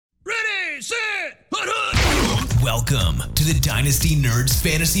Welcome to the Dynasty Nerds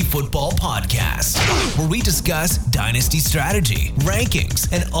Fantasy Football Podcast, where we discuss Dynasty strategy, rankings,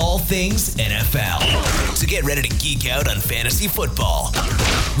 and all things NFL. So get ready to geek out on fantasy football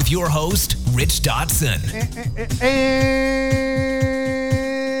with your host, Rich Dotson. And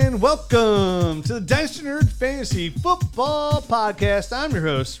welcome to the Dynasty Nerds Fantasy Football Podcast. I'm your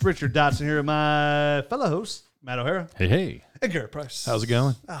host, Richard Dotson, here with my fellow host, Matt O'Hara. Hey. And Garrett Price. How's it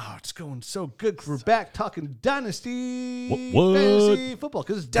going? Oh, it's going so good. We're back talking Dynasty What? Fantasy Football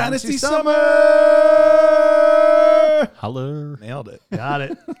because it's Dynasty Summer. Hello. Nailed it. Got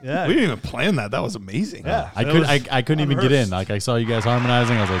it. Yeah. We didn't even plan that. That was amazing. Yeah. I couldn't even get in. Like I saw you guys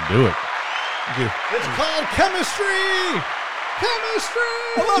harmonizing. I was like, do it. It's called chemistry.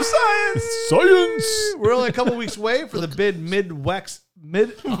 I love science. Science. We're only a couple weeks away for the Midwest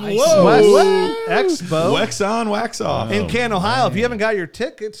Expo. Wax on, wax off. In Canton, Ohio. If you haven't got your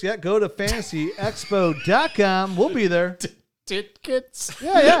tickets yet, go to fantasyexpo.com. We'll be there. Tickets.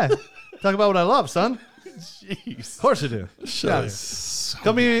 Yeah. Talk about what I love, son. Jeez. Of course I do.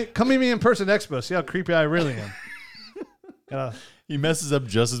 Come meet me in person at Expo. See how creepy I really am. He messes up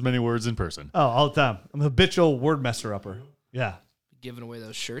just as many words in person. Oh, all the time. I'm a habitual word messer-upper. Yeah. Giving away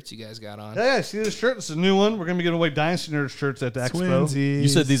those shirts you guys got on. Yeah. See this shirt? This is a new one. We're going to be giving away Dynasty Nerds shirts at the Expo. Twinsies. You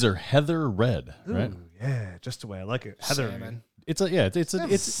said these are heather red, right? Ooh, yeah, just the way I like it. Heather. Salmon. It's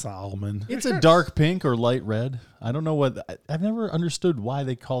Solomon. It's a dark pink or light red. I don't know what. I've never understood why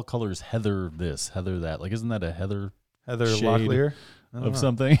they call colors heather this, heather that. Like, isn't that a heather shade Locklear of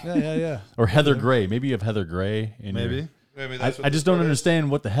something? Yeah. Or heather gray. Maybe you have heather gray. In Maybe. I just don't understand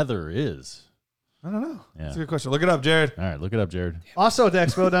what the heather is. I don't know. Yeah. That's a good question. Look it up, Jared. All right, look it up, Jared. Also at the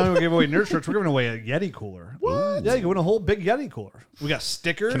Expo, now we're giving away nerd shirts. We're giving away a Yeti cooler. What? Yeah, you can win a whole big Yeti cooler. We got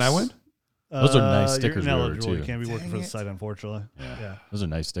stickers. Can I win? Those are nice stickers You're we ordered, ineligible. too. You can't be working Dang for the it. site, unfortunately. Yeah. Those are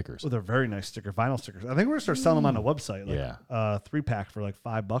nice stickers. Well, they're very nice vinyl stickers. I think we're going to start selling them on the website. Like, Yeah. 3-pack for like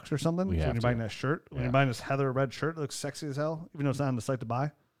 $5 or something. We So have when you're to. buying that shirt, when Yeah. you're buying this heather red shirt, it looks sexy as hell, even though it's not on the site to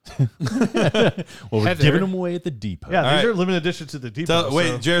buy. Well, we're Heather. giving them away at the depot. Yeah, these right. are limited editions to the depot.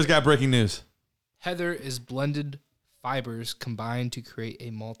 Wait, Jared's got breaking news. Heather is blended fibers combined to create a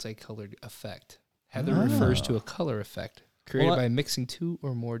multicolored effect. Heather refers to a color effect created Well, by mixing two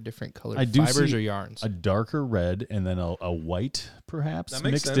or more different colored I do fibers see or yarns. a darker red and then a white, perhaps, That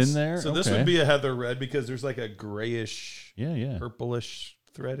makes mixed sense. in there. So this Okay. would be a heather red because there's like a grayish, yeah. purplish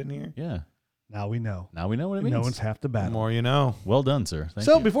thread in here. Yeah. Now we know. Now we know what it means. No one's half the The battle. more you know. Well done, sir. Thank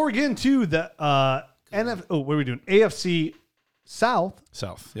So you. before we get into the what are we doing? AFC South.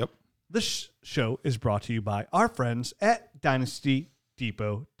 South. Yep. This show is brought to you by our friends at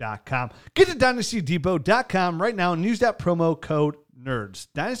DynastyDepot.com. Get to DynastyDepot.com right now and use that promo code NERDS.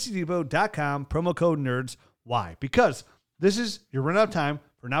 DynastyDepot.com, promo code NERDS. Why? Because this is, you're running out of time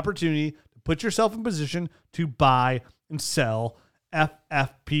for an opportunity to put yourself in position to buy and sell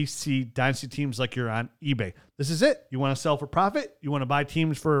FFPC Dynasty teams like you're on eBay. This is it. You want to sell for profit? You want to buy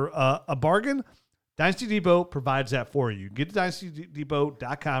teams for a bargain? Dynasty Depot provides that for you. Get to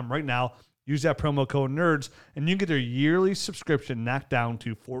DynastyDepot.com right now. Use that promo code NERDS, and you can get their yearly subscription knocked down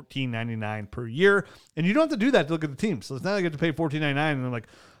to $14.99 per year. And you don't have to do that to look at the teams. So it's not like you have to pay $14.99 and they're like,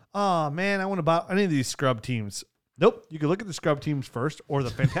 oh, man, I want to buy any of these scrub teams. Nope. You can look at the scrub teams first or the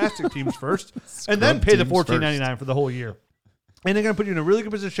fantastic teams first and then pay the $14.99 for the whole year. And they're going to put you in a really good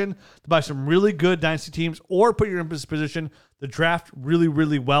position to buy some really good Dynasty teams or put you in this position to draft really,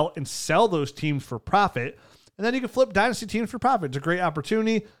 really well and sell those teams for profit. And then you can flip Dynasty teams for profit. It's a great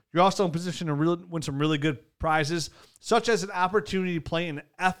opportunity. You're also in position to win some really good prizes, such as an opportunity to play in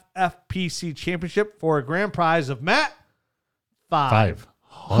an FFPC championship for a grand prize of, Matt,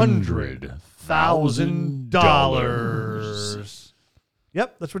 $500,000.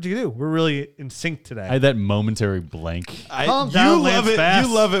 Yep, that's what you do. We're really in sync today. I had that momentary blank. Calm down, you love Lance it. Bass.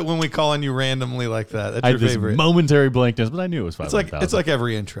 You love it when we call on you randomly like that. That's I your had this favorite. momentary blankness, but I knew it was 500,000. It's like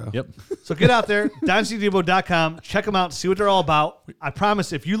every intro. Yep. So get out there, DynastyDepot.com. Check them out. See what they're all about. I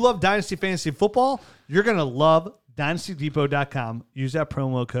promise, if you love Dynasty Fantasy Football, you're going to love DynastyDepot.com. Use that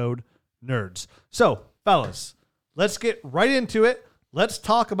promo code NERDS. So, fellas, let's get right into it. Let's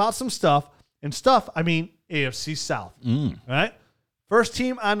talk about some stuff. And stuff, I mean AFC South. All right? First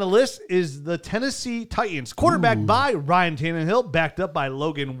team on the list is the Tennessee Titans, quarterbacked by Ryan Tannehill, backed up by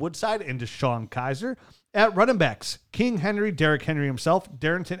Logan Woodside and Deshaun Kaiser. At running backs, King Henry, Derrick Henry himself,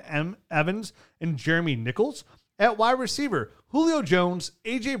 Darrington M. Evans, and Jeremy Nichols. At wide receiver, Julio Jones,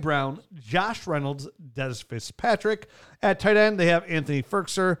 A.J. Brown, Josh Reynolds, Des Fitzpatrick. At tight end, they have Anthony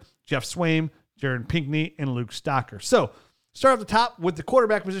Ferkser, Jeff Swaim, Jaron Pinkney, and Luke Stocker. So, start off the top with the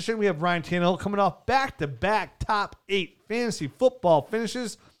quarterback position. We have Ryan Tannehill coming off back-to-back top 8 fantasy football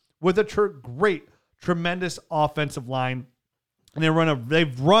finishes with a great tremendous offensive line. And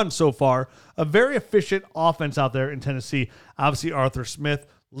they've run so far a very efficient offense out there in Tennessee. Obviously, Arthur Smith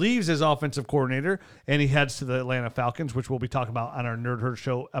leaves as offensive coordinator, and he heads to the Atlanta Falcons, which we'll be talking about on our Nerd Herd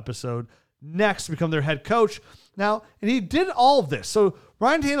Show episode next, to become their head coach. Now, and he did all of this. So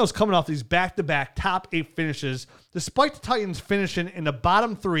Ryan Tannehill's coming off these back-to-back top 8 finishes, despite the Titans finishing in the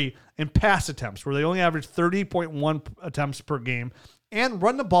bottom 3 in pass attempts, where they only average 30.1 attempts per game, and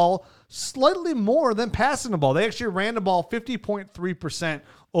run the ball slightly more than passing the ball. They actually ran the ball 50.3%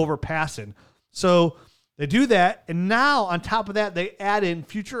 over passing. So they do that, and now on top of that, they add in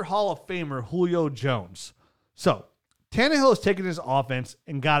future Hall of Famer Julio Jones. So Tannehill has taken his offense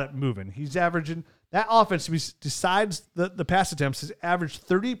and got it moving. He's averaging, that offense, besides the pass attempts, has averaged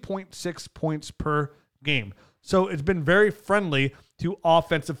 30.6 points per game. So it's been very friendly to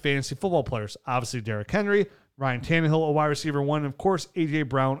offensive fantasy football players. Obviously, Derrick Henry, Ryan Tannehill, a wide receiver 1, and of course, A.J.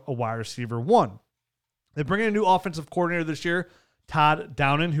 Brown, a wide receiver 1. They bring in a new offensive coordinator this year, Todd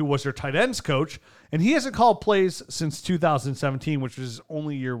Downing, who was their tight ends coach, and he hasn't called plays since 2017, which was his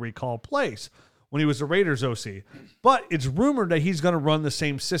only year where he called plays, when he was the Raiders OC. But it's rumored that he's going to run the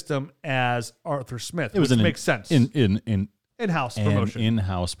same system as Arthur Smith, which makes sense. In-house promotion.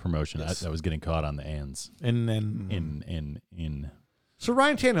 In-house promotion. Yes. I was getting caught on the ands. So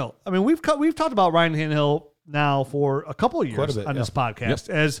Ryan Tannehill, I mean, we've talked about Ryan Tannehill now for a couple of years on this podcast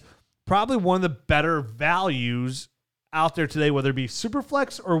as probably one of the better values out there today, whether it be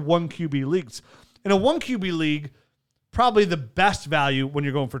Superflex or 1 QB leagues. In a 1 QB league, probably the best value when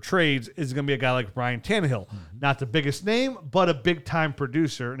you're going for trades is going to be a guy like Ryan Tannehill. Not the biggest name, but a big-time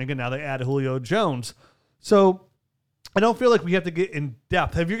producer. And again, now they add Julio Jones. So I don't feel like we have to get in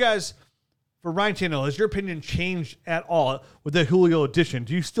depth. Have you guys, for Ryan Tannehill, has your opinion changed at all with the Julio addition?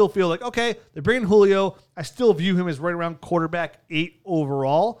 Do you still feel like, okay, they're bringing Julio, I still view him as right around quarterback 8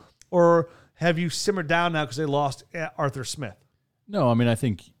 overall? Or have you simmered down now because they lost Arthur Smith? No, I mean, I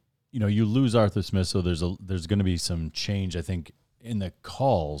think, you lose Arthur Smith, so there's going to be some change, I think, in the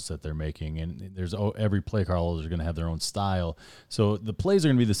calls that they're making. And every play caller is going to have their own style. So the plays are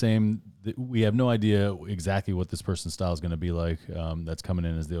going to be the same. We have no idea exactly what this person's style is going to be like that's coming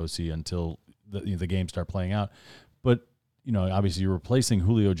in as the OC until the games start playing out. But, obviously you're replacing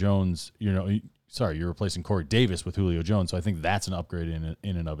Julio Jones, you're replacing Corey Davis with Julio Jones. So I think that's an upgrade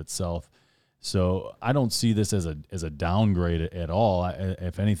in and of itself. So I don't see this as a downgrade at all.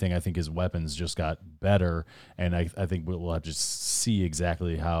 If anything, I think his weapons just got better, and I think we'll have to see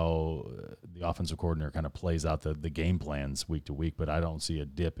exactly how the offensive coordinator kind of plays out the game plans week to week. But I don't see a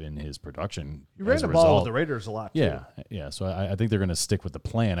dip in his production. He ran the ball with the Raiders a lot, too. Yeah. So I think they're going to stick with the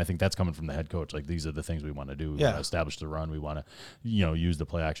plan. I think that's coming from the head coach. Like, these are the things we want to do. We want to establish the run. We want to, use the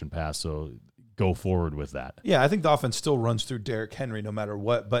play action pass. So go forward with that. Yeah, I think the offense still runs through Derrick Henry no matter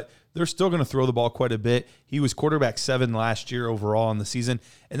what, but they're still going to throw the ball quite a bit. He was quarterback 7 last year overall in the season,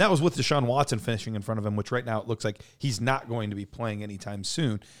 and that was with Deshaun Watson finishing in front of him, which right now it looks like he's not going to be playing anytime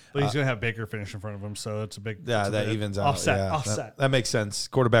soon. But he's going to have Baker finish in front of him, so it's a big... Yeah, that evens out. Offset. That makes sense.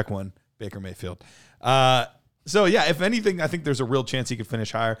 Quarterback 1, Baker Mayfield. So, yeah, if anything, I think there's a real chance he could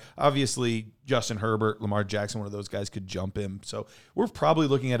finish higher. Obviously, Justin Herbert, Lamar Jackson, one of those guys could jump him. So we're probably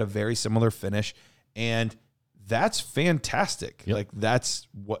looking at a very similar finish, and that's fantastic. Yep. Like, that's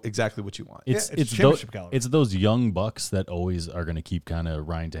exactly what you want. It's championship caliber. It's those young bucks that always are going to keep kind of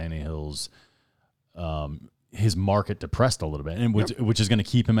Ryan Tannehill's his market depressed a little bit, and which is going to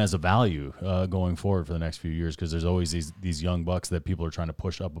keep him as a value going forward for the next few years, because there's always these young bucks that people are trying to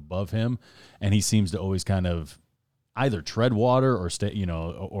push up above him, and he seems to always kind of either tread water or stay,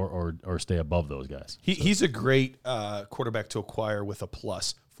 or stay above those guys. He's a great quarterback to acquire with a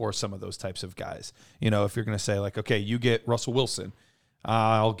plus for some of those types of guys. If you're going to say, like, okay, you get Russell Wilson,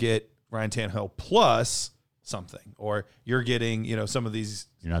 I'll get Ryan Tannehill plus something, or you're getting, some of these.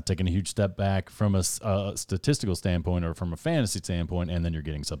 You're not taking a huge step back from a statistical standpoint or from a fantasy standpoint, and then you're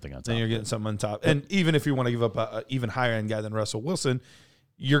getting something on top. Then you're getting something on top. And even if you want to give up an even higher end guy than Russell Wilson,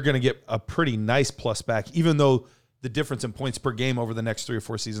 you're going to get a pretty nice plus back, even though the difference in points per game over the next 3 or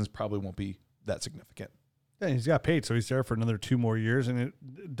 4 seasons probably won't be that significant. Yeah, he's got paid, so he's there for another 2 more years, and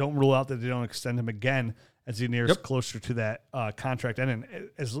don't rule out that they don't extend him again as he nears closer to that contract ending,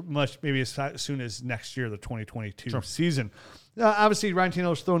 as much maybe as soon as next year, the 2022 season. Obviously, Ryan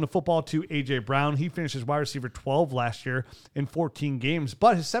Tannehill's throwing the football to A.J. Brown. He finished as wide receiver 12 last year in 14 games,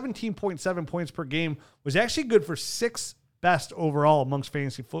 but his 17.7 points per game was actually good for 6th best overall amongst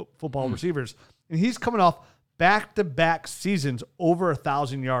fantasy football receivers, and he's coming off back-to-back seasons over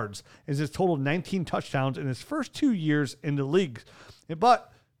 1,000 yards, as his total 19 touchdowns in his first 2 years in the league.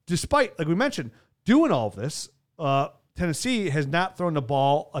 But despite, like we mentioned, doing all of this, Tennessee has not thrown the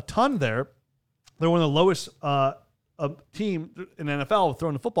ball a ton there. They're one of the lowest team in NFL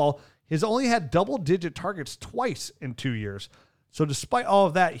throwing the football. He's only had double-digit targets twice in 2 years. So despite all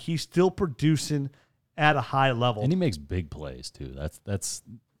of that, he's still producing at a high level. And he makes big plays too. That's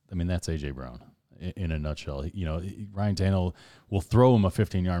AJ Brown in a nutshell. Ryan Tannehill will throw him a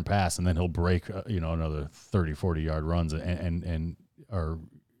 15-yard pass and then he'll break another 30, 40-yard runs and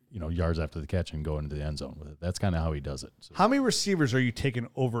yards after the catch and go into the end zone with it. That's kind of how he does it. So. How many receivers are you taking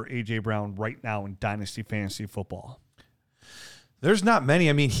over AJ Brown right now in Dynasty Fantasy Football? There's not many.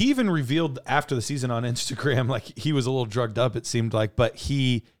 I mean, he even revealed after the season on Instagram, like he was a little drugged up, it seemed like, but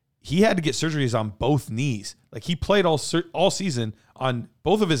he had to get surgeries on both knees. Like he played all season on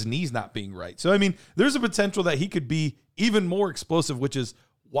both of his knees not being right. So, I mean, there's a potential that he could be even more explosive, which is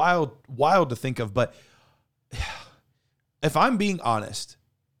wild to think of. But if I'm being honest,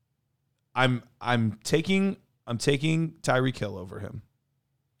 I'm taking Tyreek Hill over him.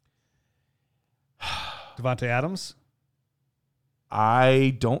 Devontae Adams?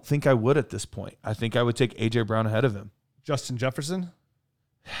 I don't think I would at this point. I think I would take A.J. Brown ahead of him. Justin Jefferson?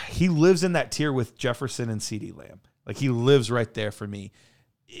 He lives in that tier with Jefferson and CeeDee Lamb. Like, he lives right there for me.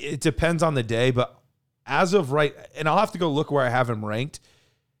 It depends on the day, but as of right, and I'll have to go look where I have him ranked,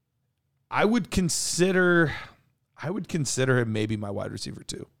 I would consider him maybe my wide receiver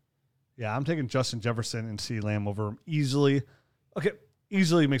too. Yeah, I'm taking Justin Jefferson and CeeDee Lamb over him easily. Okay,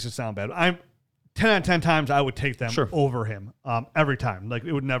 easily makes it sound bad. I'm 10 out of 10 times I would take them over him every time. Like,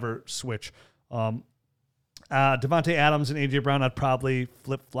 it would never switch. Devontae Adams and A.J. Brown, I'd probably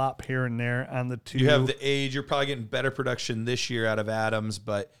flip-flop here and there on the two. You have the age. You're probably getting better production this year out of Adams,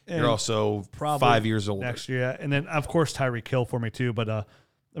 but you're also probably 5 years older. Next year, and then, of course, Tyreek Hill for me too. But,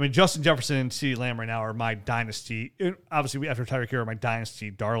 Justin Jefferson and CeeDee Lamb right now are my dynasty. Obviously, after Tyreek Hill are my dynasty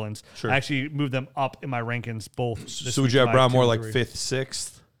darlings. Sure. I actually moved them up in my rankings both. So would you have Brown more like 5th,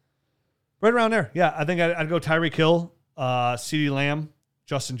 6th? Right around there. Yeah, I think I'd go Tyreek Hill, CeeDee Lamb,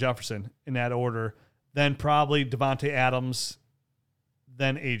 Justin Jefferson in that order. Then probably Devontae Adams,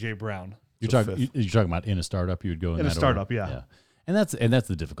 then A.J. Brown. You're talking about in a startup, you would go in that startup, order? Yeah. And that's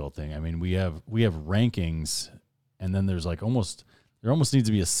the difficult thing. I mean, we have rankings, and then there's there almost needs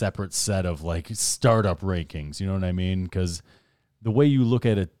to be a separate set of like startup rankings. You know what I mean? Because the way you look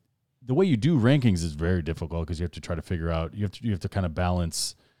at it, the way you do rankings is very difficult because you have to try to figure out. You have to kind of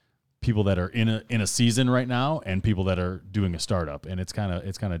balance people that are in a season right now and people that are doing a startup, and it's kind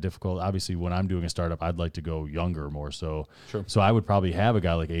of difficult. Obviously, when I'm doing a startup, I'd like to go younger more so. Sure. So I would probably have a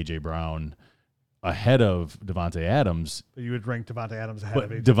guy like A.J. Brown ahead of Devontae Adams. But you would rank Devontae Adams ahead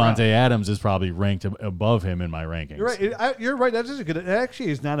of A.J. Devontae Brown. Adams is probably ranked above him in my rankings. You're right. You're right. That is a good. It actually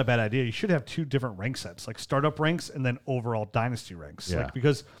is not a bad idea. You should have two different rank sets, like startup ranks and then overall dynasty ranks. Yeah.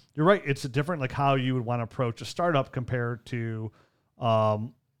 Because you're right. It's a different like how you would want to approach a startup compared to.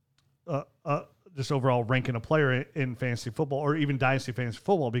 Just overall ranking a player in fantasy football or even dynasty fantasy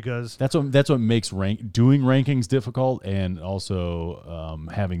football, because that's what makes doing rankings difficult, and also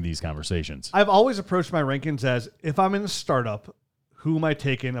having these conversations. I've always approached my rankings as, if I'm in a startup, who am I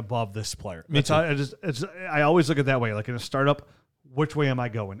taking above this player? Me too. I always look at it that way. Like in a startup, which way am I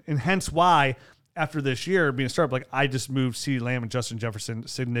going? And hence why after this year being a startup, like I just moved CeeDee Lamb and Justin Jefferson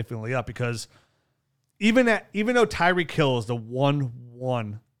significantly up, because even though Tyreek Hill is the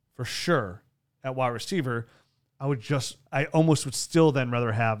 1-1 for sure at wide receiver, I almost would still then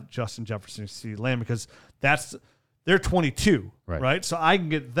rather have Justin Jefferson and CeeDee Lamb, because they're 22, right? So I can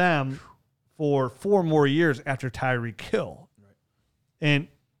get them for 4 more years after Tyreek Hill. Right. And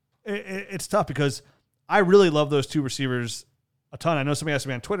it's tough because I really love those two receivers a ton. I know somebody asked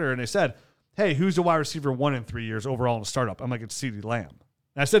me on Twitter and they said, hey, who's the wide receiver 1 in 3 years overall in a startup? I'm like, it's CeeDee Lamb.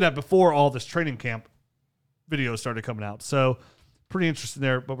 And I said that before all this training camp videos started coming out. So pretty interesting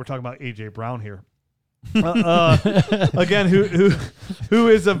there, but we're talking about A.J. Brown here. Again, who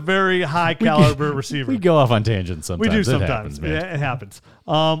is a very high caliber receiver. We go off on tangents sometimes. We do sometimes. It happens.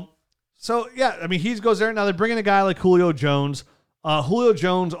 So, yeah, I mean, he goes there. Now they're bringing a guy like Julio Jones. Julio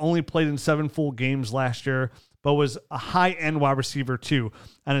Jones only played in 7 full games last year, but was a high-end wide receiver, too,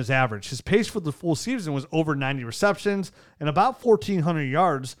 on his average. His pace for the full season was over 90 receptions and about 1,400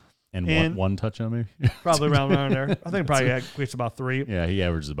 yards. And one touchdown, maybe? Probably around there. I think probably equates about 3. Yeah, he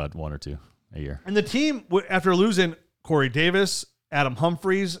averages about 1 or 2 a year. And the team, after losing Corey Davis, Adam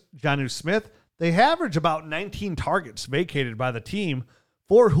Humphries, Jonnu Smith, they average about 19 targets vacated by the team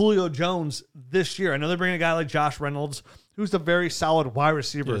for Julio Jones this year. I know they're bringing a guy like Josh Reynolds, who's a very solid wide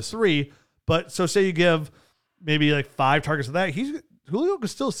receiver 3. But so say you give maybe like 5 targets of that, Julio can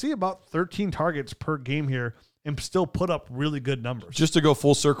still see about 13 targets per game here and still put up really good numbers. Just to go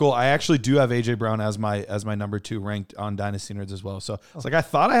full circle, I actually do have AJ Brown as my number 2 ranked on Dynasty Nerds as well. So it's like I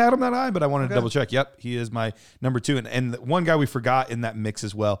thought I had him that high, but I wanted to double check. Yep, he is my number 2. And one guy we forgot in that mix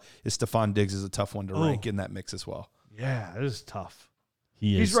as well is Stephon Diggs is a tough one to rank in that mix as well. Yeah, it is tough.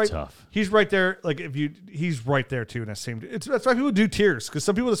 He's tough. He's right there. Like he's right there too in that same. That's why people do tiers, because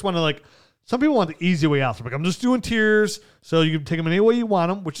some people just want to like. Some people want the easy way out. So like, I'm just doing tiers, so you can take them any way you want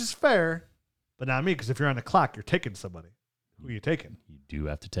them, which is fair, but not me, because if you're on the clock, you're taking somebody. Who are you taking? You do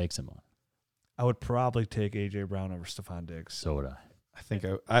have to take someone. I would probably take AJ Brown over Stephon Diggs. So would I. I think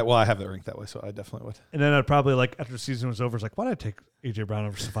I have that ranked that way, so I definitely would. And then I'd probably, like, after the season was over, it's like, why did I take AJ Brown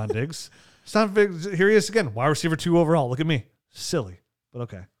over Stephon Diggs? Stephon Diggs, here he is again, wide receiver 2 overall. Look at me. Silly, but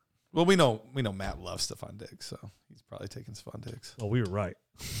okay. Well, we know Matt loves Stephon Diggs, so he's probably taking Stephon Diggs. Well, we were right.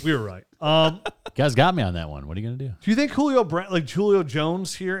 We were right. Guys got me on that one. What are you going to do? Do you think Julio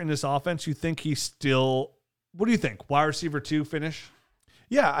Jones here in this offense, you think he's still, what do you think? Wide receiver 2 finish?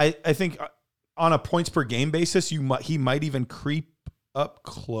 Yeah, I think on a points per game basis, he might even creep up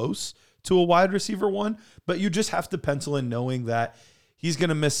close to a wide receiver 1, but you just have to pencil in knowing that he's going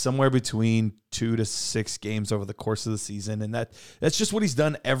to miss somewhere between 2 to 6 games over the course of the season, and that's just what he's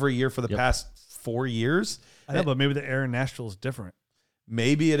done every year for the past 4 years. I know, but maybe the air in Nashville is different.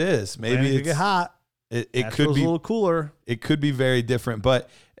 Maybe it is. Maybe it get hot. It could be a little cooler. It could be very different, but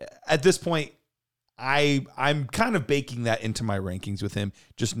at this point, I'm kind of baking that into my rankings with him,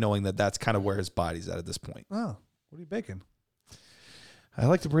 just knowing that that's kind of where his body's at this point. Oh, what are you baking? I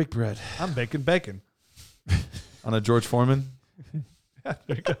like to break bread. I'm baking bacon. On a George Foreman.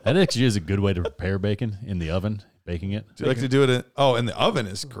 That actually is a good way to prepare bacon in the oven, baking it. Do you like to do it in the oven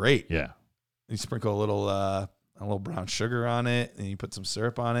is great. Yeah. You sprinkle a little brown sugar on it, and you put some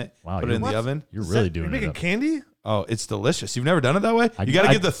syrup on it. Wow, Put it in the oven. You're really doing You're making it. candy? Oh, it's delicious. You've never done it that way? You got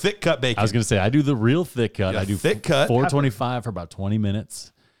to get the thick cut bacon. I was going to say, I do the real thick cut. Yeah, I do thick cut. 425 for about 20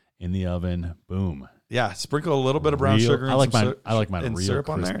 minutes in the oven. Boom. Yeah, sprinkle a little bit of brown sugar and I like mine real syrup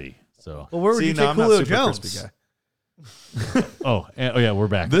on there. crispy. So. Well, where would you take Julio Jones? Oh, yeah, we're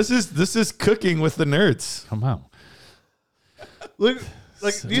back. This is cooking with the nerds. Come on. Look,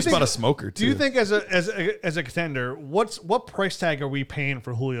 like, do you Just think, bought a smoker too. Do you think as a contender, what price tag are we paying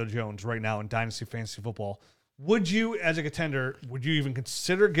for Julio Jones right now in Dynasty Fantasy Football? Would you, as a contender, even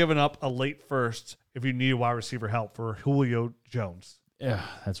consider giving up a late first if you need wide receiver help for Julio Jones? Yeah,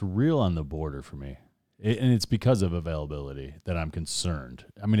 that's real on the border for me. And it's because of availability that I'm concerned.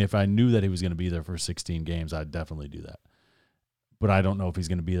 I mean, if I knew that he was going to be there for 16 games, I'd definitely do that. But I don't know if he's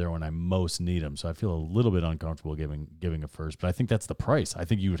going to be there when I most need him. So I feel a little bit uncomfortable giving a first. But I think that's the price. I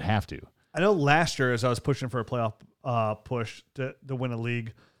think you would have to. I know last year, as I was pushing for a playoff push to win a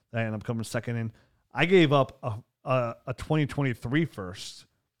league that I ended up coming second in, I gave up a 2023 first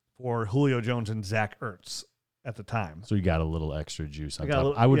for Julio Jones and Zach Ertz at the time. So you got a little extra juice on got top. a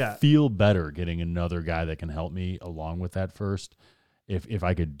little- I would yeah. feel better getting another guy that can help me along with that first. If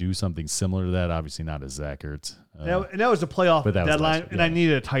I could do something similar to that, obviously not as Zach Ertz. And that was the playoff but that was deadline, last- and I yeah.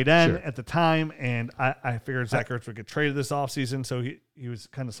 needed a tight end Sure. at the time, and I figured Zach Ertz would get traded this offseason, so he was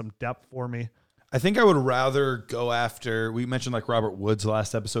kind of some depth for me. I think I would rather go after, we mentioned like Robert Woods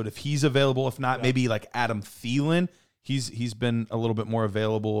last episode, if he's available. If not, maybe like Adam Thielen. He's been a little bit more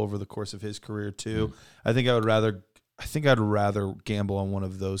available over the course of his career too. I think I'd rather gamble on one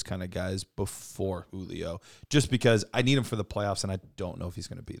of those kind of guys before Julio, just because I need him for the playoffs and I don't know if he's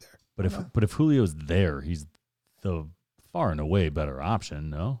going to be there. But if Julio's there, he's the far and away better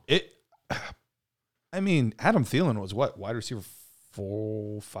option, no? Adam Thielen was wide receiver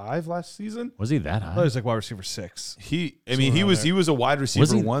 4-5 last season? Was he that I thought high? he was like wide receiver 6. He was a wide receiver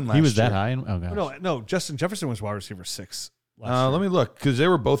Was he 1 last He was year. that high? Oh, gosh. No, Justin Jefferson was wide receiver 6 last year. Let me look, because they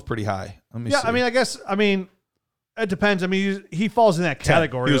were both pretty high. Let me see. I mean, it depends. I mean, he falls in that 10.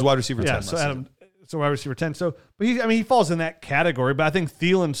 category. He was wide receiver 10 So last so wide receiver 10. So, but he falls in that category. But I think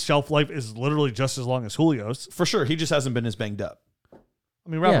Thielen's shelf life is literally just as long as Julio's. For sure. He just hasn't been as banged up. I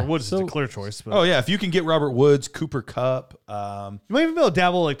mean, Robert Yeah, Woods is a so- clear choice. But Oh, yeah. If you can get Robert Woods, Cooper Kupp, you might even be able to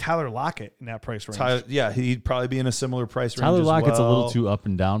dabble like Tyler Lockett in that price range. he'd probably be in a similar price range. Tyler as Lockett's a little well. too up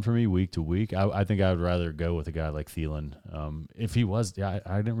and down for me week to week. I think I would rather go with a guy like Thielen. If he was, I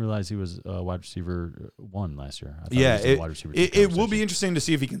didn't realize he was wide receiver 1 last year. I thought he was in wide receiver 2 it will be conversation. interesting to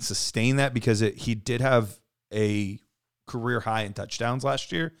see if he can sustain that, because he did have a career high in touchdowns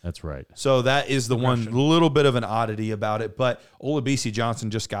last year. That's right. So that is the one little bit of an oddity about it. But Olabisi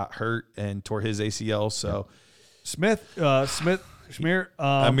Johnson just got hurt and tore his ACL. So Schmier,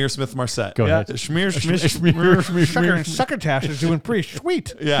 Amir Smith-Marset. Go ahead. Schmier. Succotash is doing pretty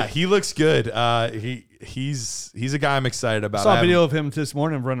sweet. Yeah, he looks good. he's a guy I'm excited about. I saw a video of him this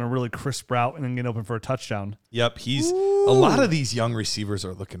morning running a really crisp route and then getting open for a touchdown. Yep, a lot of these young receivers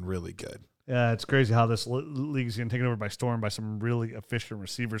are looking really good. Yeah, it's crazy how this league is getting taken over by storm by some really efficient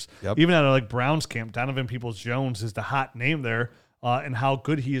receivers. Yep. Even at like Browns camp, Donovan Peoples-Jones is the hot name there, and how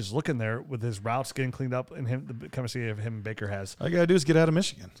good he is looking there with his routes getting cleaned up and him the chemistry of him and Baker has. All you gotta do is get out of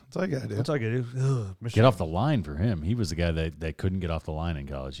Michigan. That's all you gotta do. That's all I gotta do. Ugh, Get off the line for him. He was the guy that couldn't get off the line in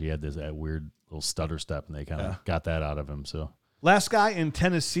college. He had that weird little stutter step, and they kind of got that out of him. So. Last guy in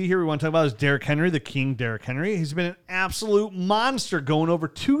Tennessee here we want to talk about is Derrick Henry, the King Derrick Henry. He's been an absolute monster, going over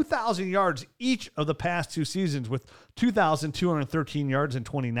 2,000 yards each of the past 2 seasons, with 2,213 yards in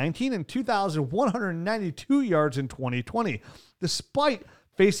 2019 and 2,192 yards in 2020, despite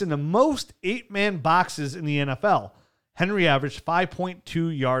facing the most 8-man boxes in the NFL. Henry averaged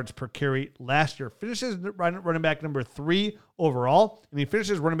 5.2 yards per carry last year, finishes running back number 3 overall, and he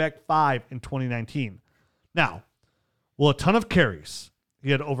finishes running back 5 in 2019. Now, well, a ton of carries.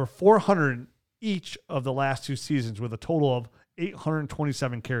 He had over 400 each of the last 2 seasons with a total of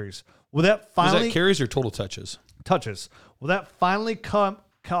 827 carries. Will that finally... Was that carries or total touches? Touches. Will that finally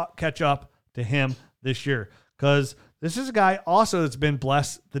catch up to him this year? Because this is a guy also that's been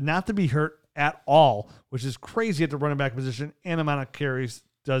blessed not to be hurt at all, which is crazy at the running back position and amount of carries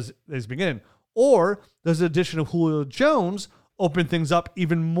he's been getting. Or does the addition of Julio Jones open things up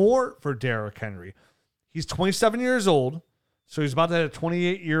even more for Derrick Henry? He's 27 years old, so he's about to hit a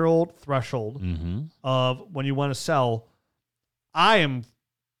 28-year-old threshold of when you want to sell. What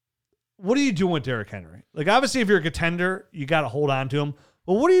are you doing with Derrick Henry? Like, obviously, if you're a contender, you got to hold on to him.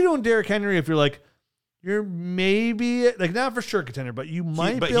 But what are you doing, Derrick Henry, if you're maybe, like, not for sure contender, but you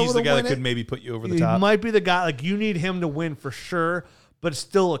might be able to win it? But he's the guy that could maybe put you over the top. He might be the guy, like, you need him to win for sure, but it's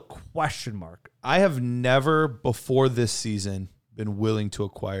still a question mark. I have never, before this season, been willing to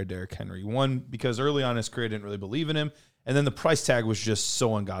acquire Derrick Henry. One, because early on in his career, I didn't really believe in him. And then the price tag was just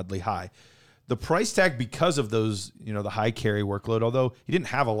so ungodly high. The price tag, because of those, the high carry workload, although he didn't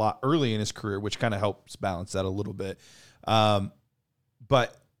have a lot early in his career, which kind of helps balance that a little bit.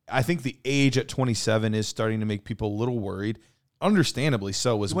 But I think the age at 27 is starting to make people a little worried, understandably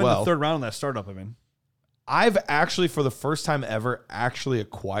so as well. Went the third round in that startup, I mean. I've actually, for the first time ever, actually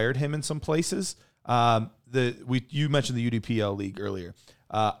acquired him in some places. You mentioned the UDPL league earlier.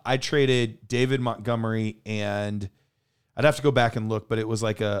 I traded David Montgomery, and I'd have to go back and look, but it was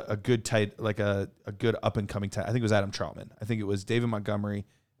like a good tight, like a good up and coming tight. I think it was Adam Troutman. I think it was David Montgomery,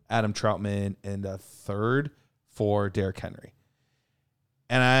 Adam Troutman, and a third for Derrick Henry.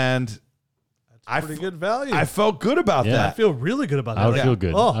 And that's pretty good value. I felt good about that. I feel really good about that. I would feel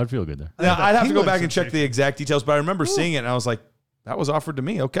good. I'd feel good there. Now, I'd have to go back and check the exact details, but I remember seeing it, and I was like, that was offered to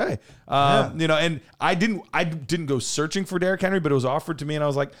me. Okay. And I didn't go searching for Derrick Henry, but it was offered to me, and I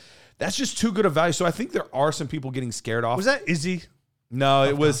was like, that's just too good a value. So I think there are some people getting scared off. Was that Izzy? No,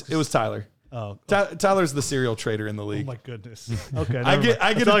 it was Tyler. Oh, Tyler's the serial trader in the league. Oh my goodness. Okay.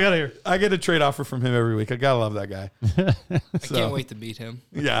 I get a trade offer from him every week. I gotta love that guy. I can't wait to beat him.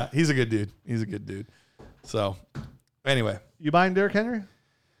 Yeah, he's a good dude. So anyway. You buying Derrick Henry?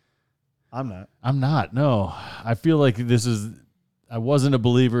 I'm not. No. I feel like I wasn't a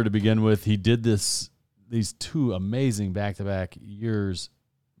believer to begin with. He did these 2 amazing back-to-back years,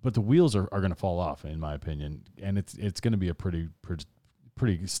 but the wheels are going to fall off, in my opinion, and it's going to be a pretty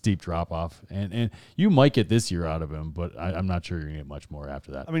steep drop-off. And you might get this year out of him, but I'm not sure you're going to get much more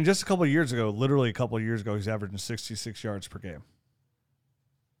after that. I mean, just literally a couple of years ago, he's averaging 66 yards per game.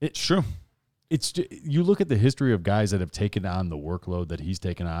 It's true. You look at the history of guys that have taken on the workload that he's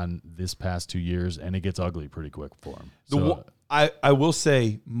taken on this past 2 years, and it gets ugly pretty quick for him. So, I will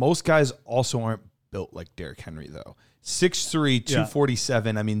say most guys also aren't built like Derrick Henry, though. 6'3",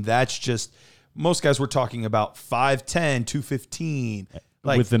 247. I mean, that's just most guys we're talking about 5'10", 215.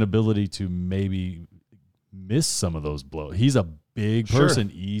 With an ability to maybe miss some of those blows. He's a big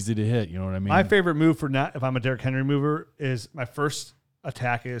person, easy to hit. You know what I mean? My favorite move if I'm a Derrick Henry mover, is my first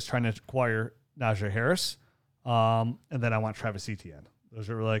attack is trying to acquire Najee Harris, and then I want Travis Etienne. Those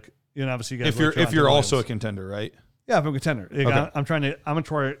are obviously you guys. If you're also a contender, right? Yeah, if I'm a contender. Okay. I'm trying to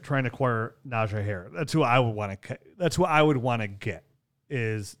acquire Najee Harris. That's who I would want to. That's who I would want to get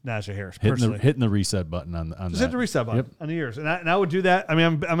is Najee Harris. Hitting the reset button on just hit the reset button on the years, and I would do that. I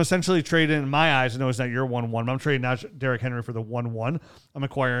mean, I'm essentially trading in my eyes. I know it's not your 1-1, but I'm trading Derrick Henry for the 1-1. I'm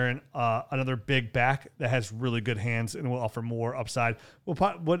acquiring another big back that has really good hands and will offer more upside.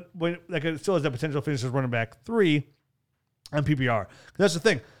 That still has that potential to finish as running back 3 on PPR. That's the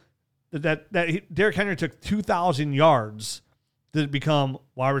thing. That Derrick Henry took 2,000 yards to become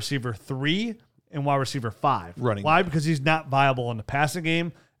wide receiver 3 and wide receiver 5. Running. Why? Because he's not viable in the passing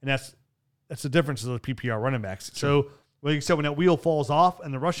game, and that's the difference of those PPR running backs. So, like you said, when that wheel falls off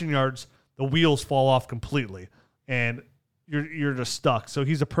and the rushing yards, the wheels fall off completely, and you're just stuck. So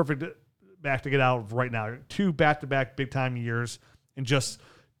he's a perfect back to get out of right now. 2 back-to-back big-time years, and just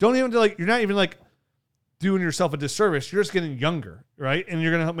don't even you're not even doing yourself a disservice. You're just getting younger, right? And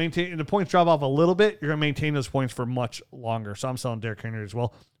you're going to maintain, and the points drop off a little bit. You're going to maintain those points for much longer. So I'm selling Derrick Henry as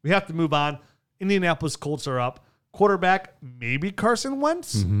well. We have to move on. Indianapolis Colts are up. Quarterback, maybe Carson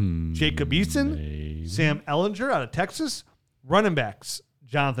Wentz, Jacob Eason, Sam Ellinger out of Texas. Running backs,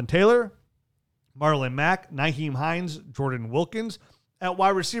 Jonathan Taylor, Marlon Mack, Nyheim Hines, Jordan Wilkins. At wide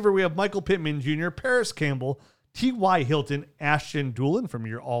receiver, we have Michael Pittman Jr., Paris Campbell, T.Y. Hilton, Ashton Doolin from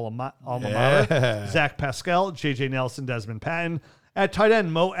your alma mater, Zach Pascal, J.J. Nelson, Desmond Patton. At tight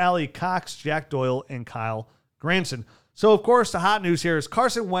end, Mo Alley, Cox, Jack Doyle, and Kyle Granson. So, of course, the hot news here is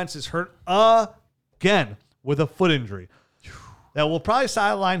Carson Wentz is hurt again with a foot injury. That will probably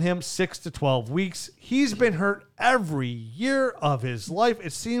sideline him 6 to 12 weeks. He's been hurt every year of his life.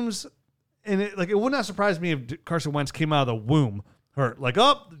 It seems, and it would not surprise me if Carson Wentz came out of the womb hurt.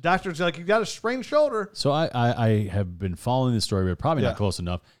 The doctor's you got a sprained shoulder. So I have been following this story, but probably not close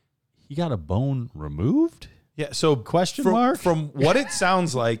enough. He got a bone removed? Yeah, so question mark? From what it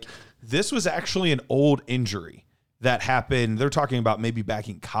sounds like, this was actually an old injury that happened. They're talking about maybe back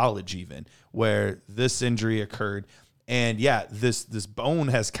in college even, where this injury occurred. And yeah, this bone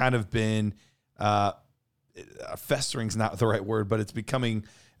has kind of been festering's not the right word, but it's becoming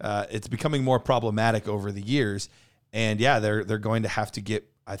more problematic over the years. And yeah, they're going to have to get,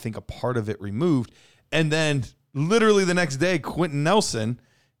 I think, a part of it removed. And then literally the next day, Quentin Nelson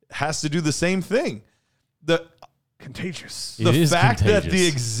has to do the same thing. Contagious. The fact that the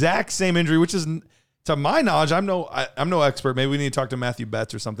exact same injury, which is, to my knowledge, I'm no expert. Maybe we need to talk to Matthew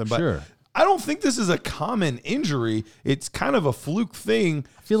Betts or something. But sure. I don't think this is a common injury. It's kind of a fluke thing.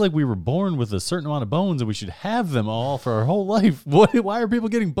 I feel like we were born with a certain amount of bones and we should have them all for our whole life. Why are people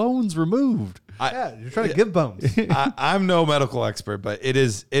getting bones removed? You're trying to give bones. I'm no medical expert, but it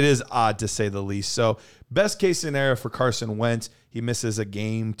is odd to say the least. So best case scenario for Carson Wentz, he misses a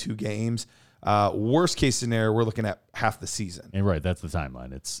game, 2 games. Worst case scenario, we're looking at half the season. And right, that's the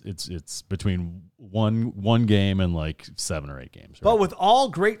timeline. It's between one game and 7 or 8 games. Right? But with all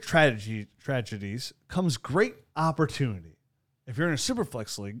great tragedies comes great opportunity. If you're in a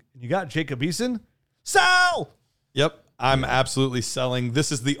Superflex league and you got Jacob Eason, sell! Yep, I'm absolutely selling.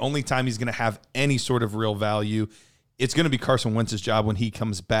 This is the only time he's going to have any sort of real value. It's going to be Carson Wentz's job when he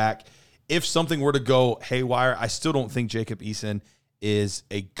comes back. If something were to go haywire, I still don't think Jacob Eason is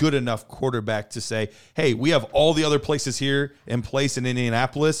a good enough quarterback to say, hey, we have all the other places here in place in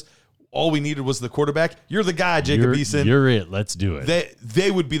Indianapolis. All we needed was the quarterback. You're the guy, Jacob Eason. You're it. Let's do it. They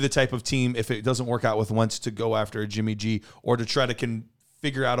would be the type of team, if it doesn't work out with Wentz, to go after a Jimmy G or to try to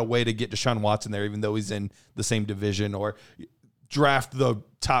figure out a way to get Deshaun Watson there, even though he's in the same division, or draft the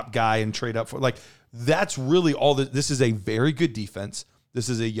top guy and trade up for. That's really all. This is a very good defense. This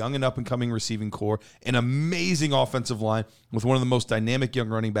is a young and up-and-coming receiving core, an amazing offensive line with one of the most dynamic young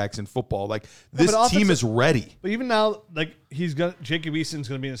running backs in football. This team is ready. But even now, Jacob Eason's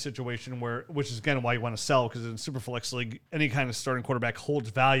going to be in a situation which is again why you want to sell, because in Superflex League, any kind of starting quarterback holds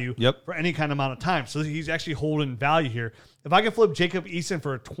value for any kind of amount of time. So he's actually holding value here. If I can flip Jacob Eason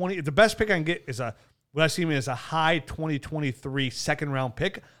for the best pick I can get is what I see him as a high 2023 second-round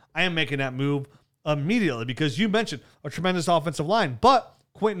pick, I am making that move immediately, because you mentioned a tremendous offensive line, but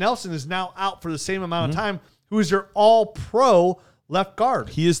Quentin Nelson is now out for the same amount of time, who is your all-pro left guard.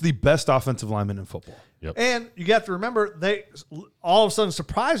 He is the best offensive lineman in football. Yep. And you got to remember, they all of a sudden,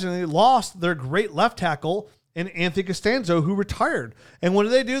 surprisingly, lost their great left tackle in Anthony Costanzo, who retired. And what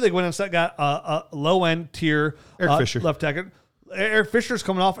did? They went and got a low-end tier Eric Fisher left tackle. Eric Fisher's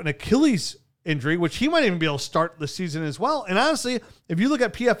coming off an Achilles injury, which he might even be able to start the season as well. And honestly, if you look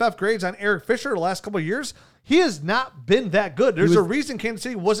at PFF grades on Eric Fisher the last couple of years, he has not been that good. There's a reason Kansas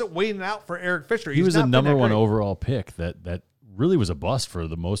City wasn't waiting out for Eric Fisher. He was a number 1 overall pick that really was a bust for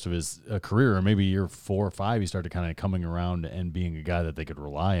the most of his career, or maybe year 4 or 5. He started kind of coming around and being a guy that they could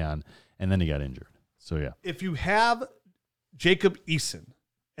rely on, and then he got injured. So yeah, if you have Jacob Eason,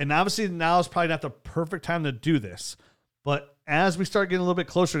 and obviously now is probably not the perfect time to do this, but as we start getting a little bit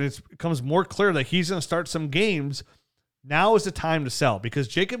closer and it becomes more clear that he's going to start some games, now is the time to sell, because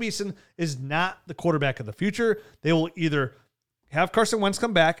Jacob Eason is not the quarterback of the future. They will either have Carson Wentz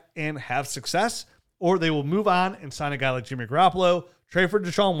come back and have success, or they will move on and sign a guy like Jimmy Garoppolo, trade for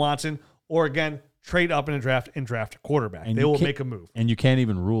Deshaun Watson, or again, trade up in a draft and draft a quarterback. And they will make a move. And you can't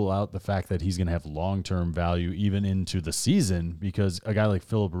even rule out the fact that he's going to have long-term value even into the season, because a guy like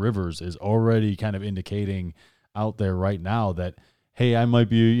Phillip Rivers is already kind of indicating out there right now that, hey, I might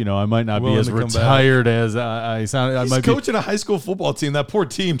be, I might not be Willing as to come retired as I sound. I He's might coaching a high school football team. That poor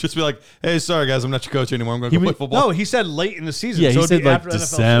team just be like, hey, sorry, guys, I'm not your coach anymore. I'm going to go play football. No, he said late in the season. Yeah, so he it'd said be like after NFL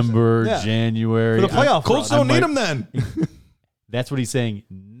December, season. Yeah. January. For the playoff Colts run. don't need him then. That's what he's saying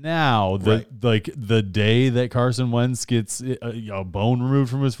now. Right. The day that Carson Wentz gets a bone removed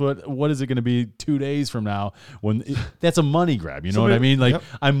from his foot, what is it going to be 2 days from now? That's a money grab. You know what I mean? Like,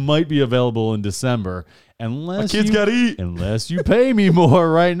 I might be available in December unless kids gotta eat. Unless you pay me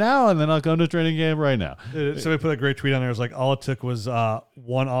more right now, and then I'll come to training camp right now. Somebody put a great tweet on there. It was like, all it took was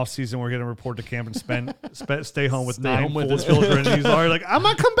one off season. We're going to report to camp and stay home with nine full children. And he's already like, I'm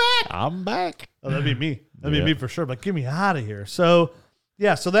going to come back. I'm back. Oh, that'd be me. That'd be me for sure. But get me out of here. So,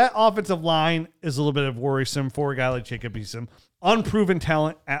 yeah, so that offensive line is a little bit of worrisome for a guy like Jacob Eason. Unproven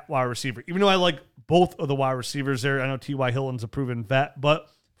talent at wide receiver. Even though I like both of the wide receivers there, I know T.Y. Hilton's a proven vet, but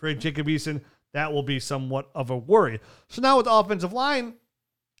for Jacob Eason, that will be somewhat of a worry. So now with the offensive line,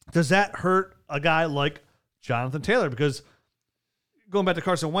 does that hurt a guy like Jonathan Taylor? Because going back to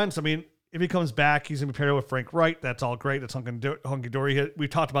Carson Wentz, I mean, if he comes back, he's going to be paired with Frank Wright. That's all great. That's hunky-dory. We've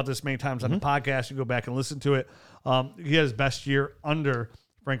talked about this many times on the podcast. You go back and listen to it. He had his best year under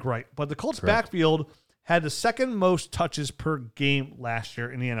Frank Wright. But the Colts backfield had the second most touches per game last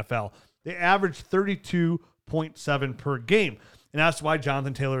year in the NFL. They averaged 32.7 per game. And that's why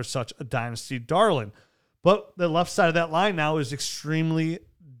Jonathan Taylor is such a dynasty darling. But the left side of that line now is extremely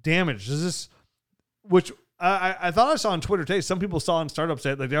damaged. Which I thought I saw on Twitter today. Some people saw in startups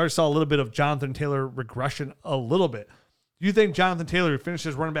that they already saw a little bit of Jonathan Taylor regression a little bit. Do you think Jonathan Taylor, who finished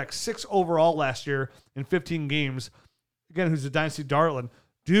as running back 6 overall last year in 15 games, again, who's a dynasty darling,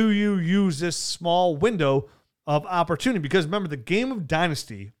 do you use this small window of opportunity? Because remember, the game of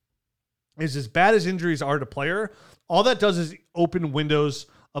dynasty is as bad as injuries are to player. All that does is open windows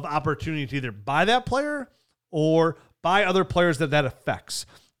of opportunity to either buy that player or buy other players that affects.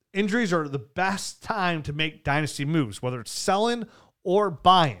 Injuries are the best time to make dynasty moves, whether it's selling or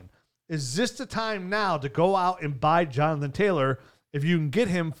buying. Is this the time now to go out and buy Jonathan Taylor if you can get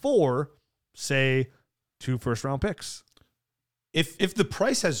him for, say, 2 first-round picks? If the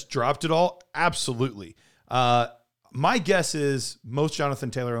price has dropped at all, absolutely. My guess is most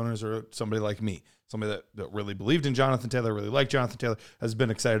Jonathan Taylor owners are somebody like me, somebody that really believed in Jonathan Taylor, really liked Jonathan Taylor, has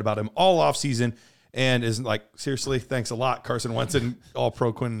been excited about him all offseason, and is like, seriously, thanks a lot, Carson Wentz and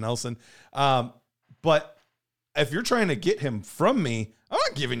all-pro Quentin Nelson. But if you're trying to get him from me, I'm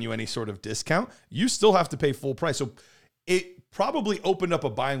not giving you any sort of discount. You still have to pay full price. So it probably opened up a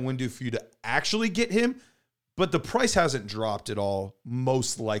buying window for you to actually get him, but the price hasn't dropped at all,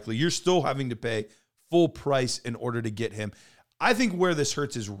 most likely. You're still having to pay full price in order to get him. I think where this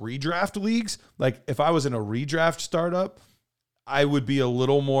hurts is redraft leagues. Like, if I was in a redraft startup, I would be a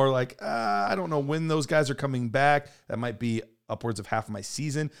little more like, I don't know when those guys are coming back. That might be upwards of half of my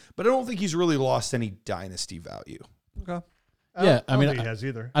season, but I don't think he's really lost any dynasty value. Okay. Yeah, I don't think he has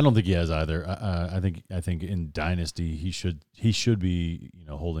either. I don't think he has either. I think in dynasty he should be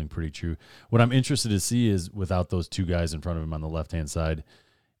holding pretty true. What I'm interested to see is, without those two guys in front of him on the left hand side,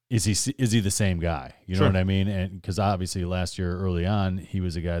 is he the same guy? You know what I mean? And because obviously last year early on he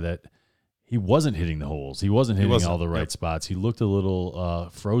was a guy that he wasn't hitting the holes. He wasn't hitting all the right spots. He looked a little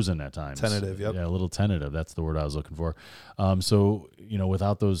frozen at times. Tentative, yep. Yeah, a little tentative. That's the word I was looking for. So,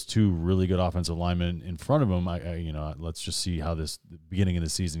 without those two really good offensive linemen in front of him, let's just see how the beginning of the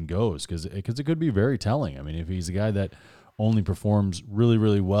season goes, because it could be very telling. I mean, if he's a guy that only performs really,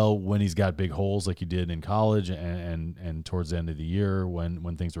 really well when he's got big holes like he did in college and towards the end of the year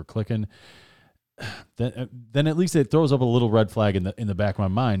when things were clicking, then at least it throws up a little red flag in the back of my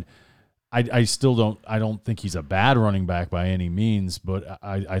mind. I still don't think he's a bad running back by any means, but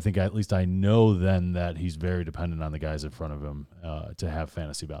I think at least I know then that he's very dependent on the guys in front of him to have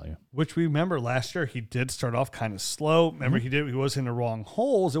fantasy value. Which we remember last year, he did start off kind of slow. Remember, he was in the wrong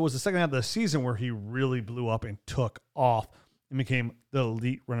holes. It was the second half of the season where he really blew up and took off and became the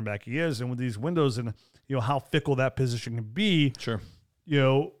elite running back he is. And with these windows and how fickle that position can be,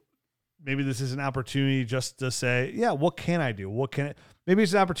 maybe this is an opportunity just to say, yeah, what can I do? Maybe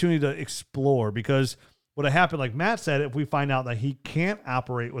it's an opportunity to explore, because what happened, like Matt said, if we find out that he can't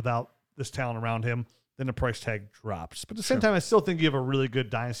operate without this talent around him, then the price tag drops. But at the same time, I still think you have a really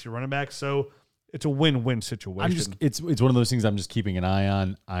good dynasty running back, so it's a win-win situation. It's one of those things I'm just keeping an eye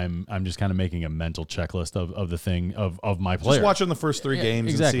on. I'm just kind of making a mental checklist of the thing of my player. Just watching the first 3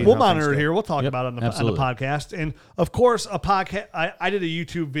 games. Exactly. And we'll monitor it here. We'll talk about it on the absolutely. podcast. And of course, a podcast. I did a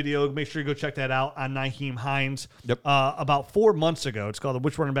YouTube video. Make sure you go check that out on Nyheim Hines. Yep. About 4 months ago. It's called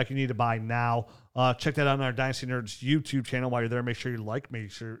 "Which Running Back You Need to Buy Now." Check that out on our Dynasty Nerds YouTube channel. While you're there, make sure you make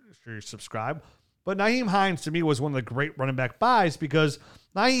sure you subscribe. But Nyheim Hines, to me, was one of the great running back buys because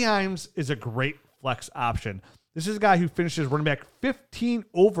Nyheim Hines is a great flex option. This is a guy who finished as running back 15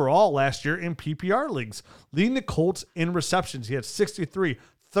 overall last year in PPR leagues, leading the Colts in receptions. He had 63,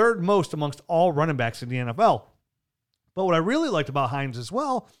 third most amongst all running backs in the NFL. But what I really liked about Hines as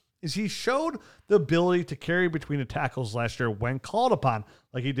well is he showed the ability to carry between the tackles last year when called upon,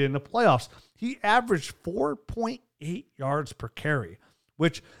 like he did in the playoffs. He averaged 4.8 yards per carry,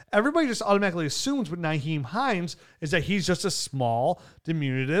 which everybody just automatically assumes with Nyheim Hines is that he's just a small,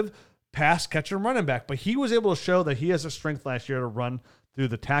 diminutive pass catcher running back. But he was able to show that he has a strength last year to run through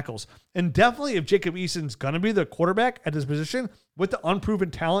the tackles. And definitely if Jacob Eason's going to be the quarterback at this position with the unproven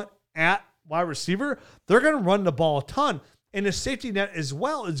talent at wide receiver, they're going to run the ball a ton. And the safety net as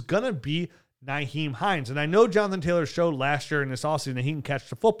well is going to be Nyheim Hines. And I know Jonathan Taylor showed last year in this offseason that he can catch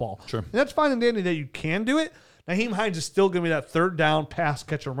the football. Sure. And that's fine and dandy that you can do it. Nyheim Hines is still going to be that third down pass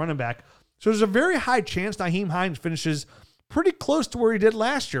catcher running back. So there's a very high chance Nyheim Hines finishes pretty close to where he did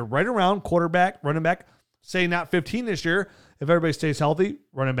last year, right around quarterback, running back, say not 15 this year. If everybody stays healthy,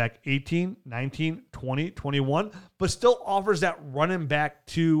 running back 18, 19, 20, 21, but still offers that running back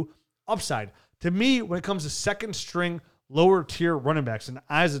 2 upside. To me, when it comes to second string, lower tier running backs, and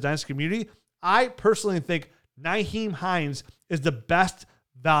I as a Dynasty community, I personally think Nyheim Hines is the best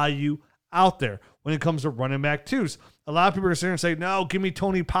value out there when it comes to running back 2s. A lot of people are sitting and say, no, give me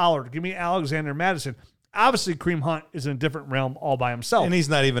Tony Pollard, give me Alexander Madison. Obviously, Kareem Hunt is in a different realm all by himself. And he's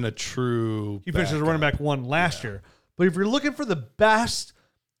not even a true He finished as a running back 1 last year. But if you're looking for the best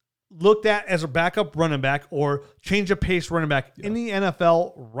looked at as a backup running back or change of pace running back in the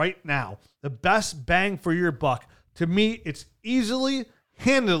NFL right now, the best bang for your buck, to me, it's easily,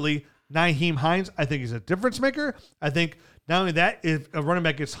 handily Nyheim Hines. I think he's a difference maker. I think not only that, if a running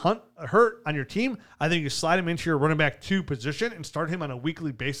back gets hurt on your team, I think you slide him into your running back 2 position and start him on a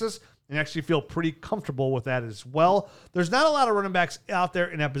weekly basis and actually feel pretty comfortable with that as well. There's not a lot of running backs out there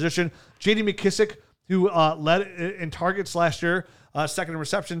in that position. J.D. McKissick, who led in targets last year, second in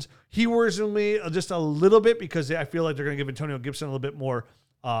receptions, he worries me just a little bit because I feel like they're going to give Antonio Gibson a little bit more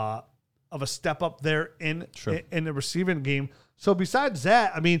of a step up there in the receiving game. So besides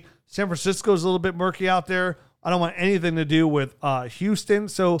that, I mean, San Francisco's a little bit murky out there. I don't want anything to do with Houston.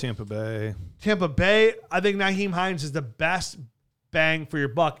 So Tampa Bay, I think Nyheim Hines is the best bang for your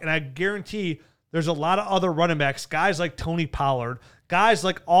buck. And I guarantee there's a lot of other running backs, guys like Tony Pollard, guys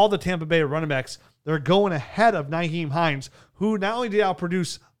like all the Tampa Bay running backs, they're going ahead of Nyheim Hines, who not only did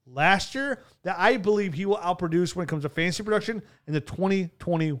outproduce last year, that I believe he will outproduce when it comes to fantasy production in the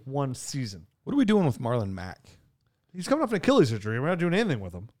 2021 season. What are we doing with Marlon Mack? He's coming off an Achilles injury. We're not doing anything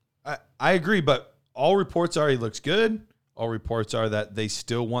with him. I agree, but all reports are he looks good. All reports are that they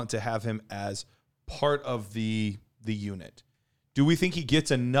still want to have him as part of the unit. Do we think he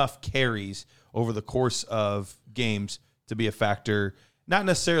gets enough carries over the course of games to be a factor? Not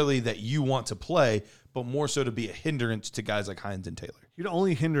necessarily that you want to play, but more so to be a hindrance to guys like Hines and Taylor. You'd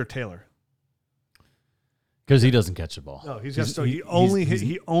only hinder Taylor because he doesn't catch the ball. No, he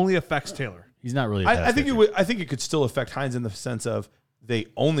only affects Taylor. He's not really. I think it could still affect Hines in the sense of they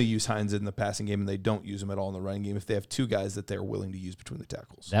only use Hines in the passing game and they don't use him at all in the running game if they have 2 guys that they're willing to use between the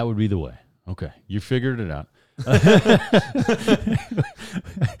tackles. That would be the way. Okay, you figured it out.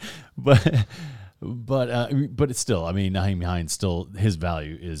 But it's still, I mean, Nyheim Hines still, his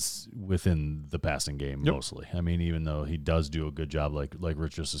value is within the passing game mostly. I mean, even though he does do a good job, like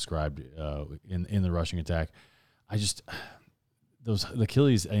Rich just described in the rushing attack, those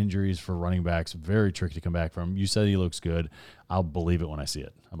Achilles injuries for running backs, very tricky to come back from. You said he looks good. I'll believe it when I see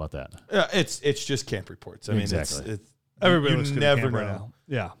it. How about that? Yeah, it's just camp reports. I mean, exactly. Everybody looks good never at camp know. right now.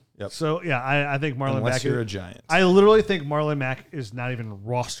 Yeah. Yep. So yeah, I think Marlon Unless Mack. you're a Giant. I literally think Marlon Mack is not even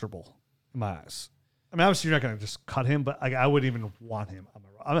rosterable in my eyes. I mean, obviously you're not going to just cut him, but I wouldn't even want him on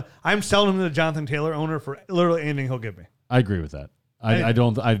my. I'm selling him to the Jonathan Taylor owner for literally anything he'll give me. I agree with that. I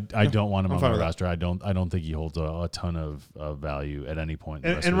don't want him on my roster. that. I don't think he holds a ton of value at any point.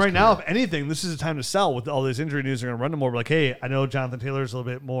 And right now, if anything, this is the time to sell with all this injury news. They're going to run them more. Like, hey, I know Jonathan Taylor's a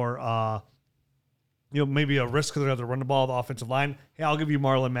little bit more, maybe a risk because they're going to run the ball the offensive line. Hey, I'll give you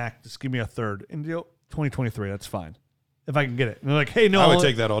Marlon Mack. Just give me a third. And 2023, that's fine. If I can get it. And they're like, hey, no. I would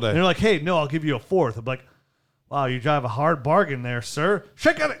take that all day. And they're like, hey, no, I'll give you a fourth. I'm like, wow, you drive a hard bargain there, sir.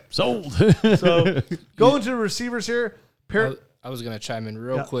 Check on it. Sold. So going to the receivers here. I was going to chime in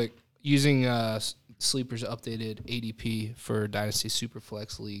real quick. Using Sleeper's updated ADP for Dynasty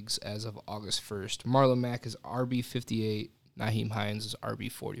Superflex leagues as of August 1st. Marlon Mack is RB58. Nyheim Hines is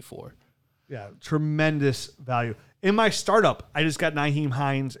RB44. Yeah, tremendous value. In my startup, I just got Nyheim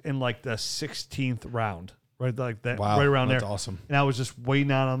Hines in like the 16th round. Right, like that, wow, right around that's there. Awesome. And I was just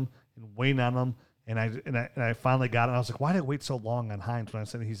waiting on him. And I finally got it. And I was like, why did I wait so long on Hines when I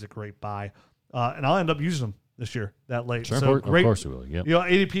said he's a great buy? And I'll end up using him this year that late. Sure, So of course you will. Yep.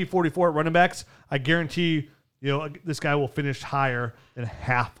 ADP 44 at running backs. I guarantee this guy will finish higher than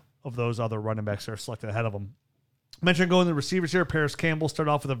half of those other running backs that are selected ahead of him. Mentioned going to the receivers here. Paris Campbell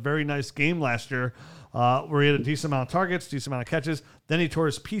started off with a very nice game last year where he had a decent amount of targets, decent amount of catches. Then he tore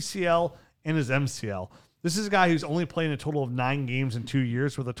his PCL and his MCL. This is a guy who's only played in a total of 9 games in 2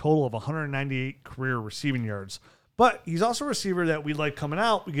 years with a total of 198 career receiving yards. But he's also a receiver that we like coming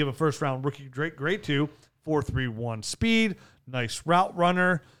out. We give a first-round rookie grade to 4.31 speed, nice route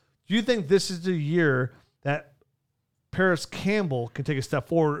runner. Do you think this is the year that Paris Campbell can take a step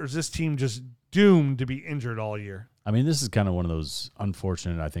forward, or is this team just doomed to be injured all year? I mean, this is kind of one of those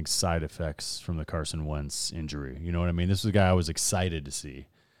unfortunate, I think, side effects from the Carson Wentz injury. You know what I mean? This was a guy I was excited to see.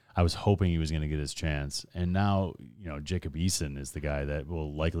 I was hoping he was going to get his chance. And now, Jacob Eason is the guy that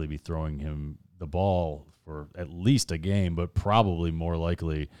will likely be throwing him the ball for at least a game, but probably more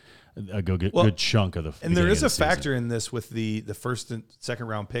likely a good chunk of the And there is a factor in this with the first and second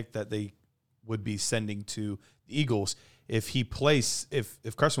round pick that they would be sending to the Eagles. If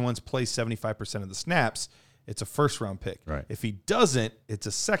Carson Wentz plays 75% of the snaps, it's a first-round pick. Right. If he doesn't, it's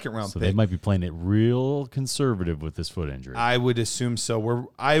a second-round pick. So they might be playing it real conservative with this foot injury. I would assume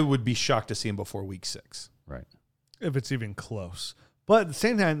so. I would be shocked to see him before week 6. Right. If it's even close. But at the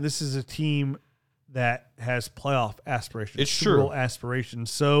same time, this is a team that has playoff aspirations. It's Super Bowl true.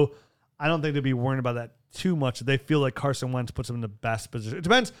 aspirations. So I don't think they'd be worrying about that too much. They feel like Carson Wentz puts them in the best position. It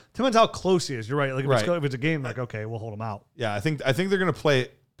depends how close he is. You're right. Like if it's a game, like, okay, we'll hold him out. Yeah, I think they're going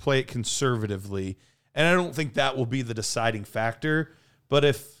to play it conservatively. And I don't think that will be the deciding factor. But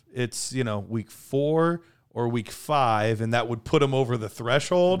if it's, week 4 or week 5, and that would put them over the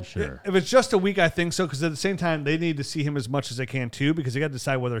threshold. Sure. If it's just a week, I think so. Because at the same time, they need to see him as much as they can, too, because they got to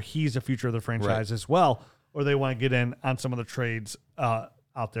decide whether he's the future of the franchise as well, or they want to get in on some of the trades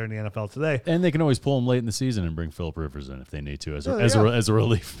out there in the NFL today. And they can always pull him late in the season and bring Phillip Rivers in if they need to as a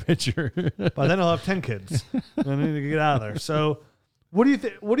relief pitcher. But then he'll have 10 kids. And they need to get out of there. So what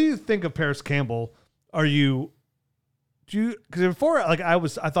do you think of Paris Campbell? Because before, I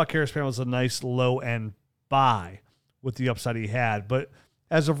thought Paris Campbell was a nice low end buy with the upside he had, but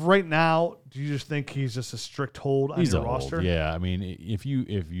as of right now, do you just think he's just a strict hold on your roster? Yeah, I mean, if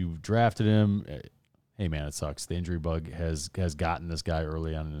you drafted him, hey man, it sucks. The injury bug has gotten this guy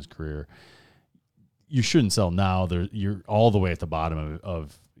early on in his career. You shouldn't sell now. You're all the way at the bottom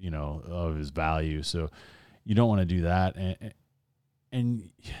of his value, so you don't want to do that, and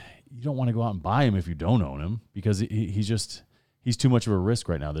you don't want to go out and buy him if you don't own him because he's too much of a risk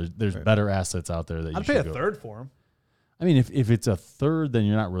right now. There's better assets out there that I'd pay a third for him. I mean, if it's a third, then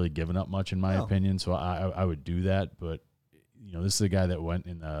you're not really giving up much in my opinion. So I would do that. But this is a guy that went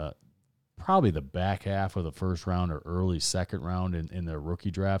in probably the back half of the first round or early second round in their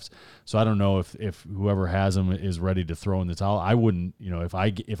rookie drafts. So I don't know if whoever has him is ready to throw in the towel. I wouldn't.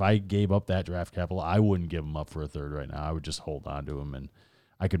 If I gave up that draft capital, I wouldn't give him up for a third right now. I would just hold on to him and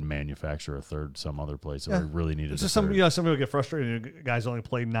I could manufacture a third some other place if I really needed. It's just some people get frustrated. The guy's only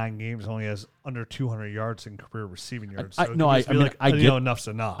played 9 games, only has under 200 yards in career receiving yards. So I get enough's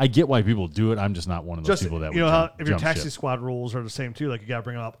enough. I get why people do it. I'm just not one of those people that would if your taxi squad rules are the same too, like you got to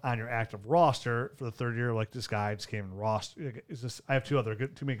bring him up on your active roster for the third year. Like this guy just came in roster. I have too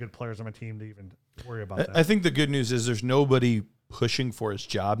many good players on my team to even worry about that. I think the good news is there's nobody pushing for his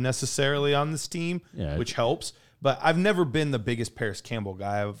job necessarily on this team, which helps. But I've never been the biggest Paris Campbell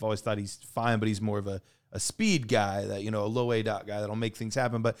guy. I've always thought he's fine, but he's more of a speed guy, that a low A dot guy that'll make things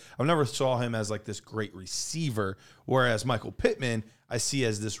happen. But I've never saw him as like this great receiver. Whereas Michael Pittman, I see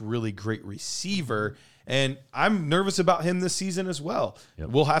as this really great receiver. And I'm nervous about him this season as well. Yep.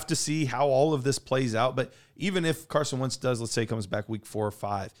 We'll have to see how all of this plays out. But even if Carson Wentz does, let's say, comes back week 4 or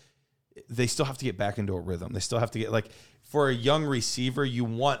 5, they still have to get back into a rhythm. They still have to get, for a young receiver, you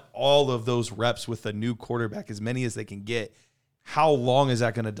want all of those reps with a new quarterback, as many as they can get. How long is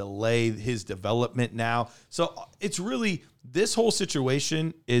that going to delay his development now? So it's really, this whole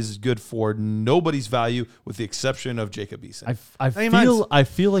situation is good for nobody's value with the exception of Jacob Eason. I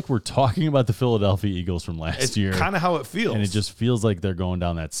feel like we're talking about the Philadelphia Eagles from last year. It's kind of how it feels. And it just feels like they're going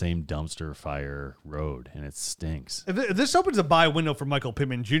down that same dumpster fire road, and it stinks. If this opens a buy window for Michael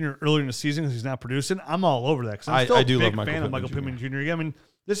Pittman Jr. earlier in the season because he's not producing, I'm all over that because I'm still a big fan of Michael Pittman Jr. I mean,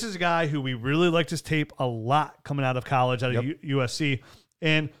 this is a guy who we really liked his tape a lot coming out of college, out of USC.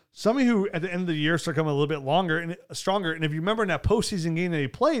 And somebody who at the end of the year started coming a little bit longer and stronger. And if you remember in that postseason game that he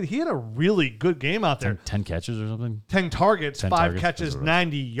played, he had a really good game out there. 10 catches or something? 10 targets, 10 5 targets, catches,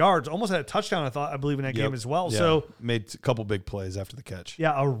 90 yards. Almost had a touchdown, I believe, in that game as well. Yeah. So made a couple big plays after the catch.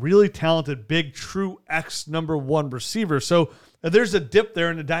 yeah, a really talented, big, true X number 1 receiver. So there's a dip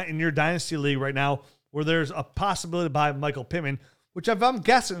there in your dynasty league right now where there's a possibility to buy Michael Pittman, which if I'm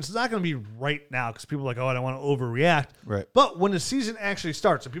guessing, it's not going to be right now because people are like, oh, I don't want to overreact. Right. But when the season actually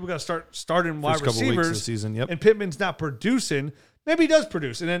starts, and people got to start starting wide First couple weeks of the receivers, season, yep. and Pittman's not producing, maybe he does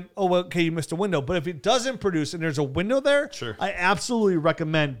produce, and then, oh, well, okay, you missed a window. But if it doesn't produce and there's a window there, Sure. I absolutely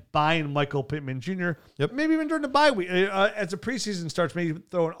recommend buying Michael Pittman Jr. Yep. Maybe even during the bye week. As the preseason starts, maybe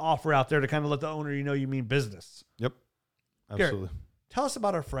throw an offer out there to kind of let the owner you mean business. Yep. Absolutely. Garrett, tell us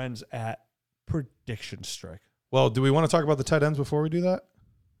about our friends at Prediction Strike. Well, do we want to talk about the tight ends before we do that?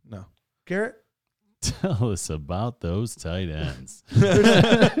 No. Garrett? Tell us about those tight ends.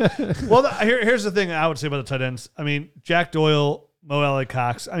 Well, here's the thing I would say about the tight ends. I mean, Jack Doyle, Mo Alley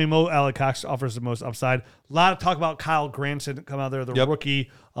Cox. Mo Alley Cox offers the most upside. A lot of talk about Kyle Granson come out there, the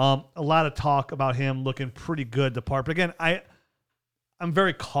rookie. A lot of talk about him looking pretty good the part. But again, I'm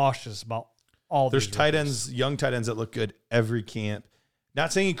very cautious about all There's these tight rookies. ends, young tight ends that look good every camp.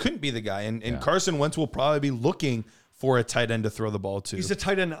 Not saying he couldn't be the guy. And Carson Wentz will probably be looking for a tight end to throw the ball to. He's a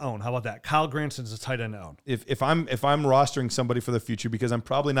tight end to own. How about that? Kyle Granson's a tight end to own. If I'm rostering somebody for the future, because I'm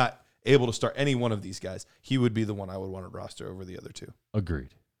probably not able to start any one of these guys, he would be the one I would want to roster over the other two. Agreed.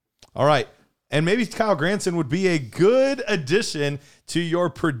 All right. And maybe Kyle Granson would be a good addition to your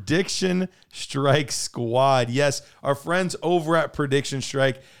Prediction Strike squad. Yes, our friends over at Prediction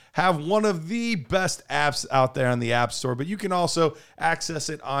Strike have one of the best apps out there on the App Store, but you can also access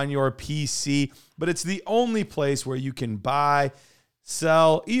it on your PC. But it's the only place where you can buy,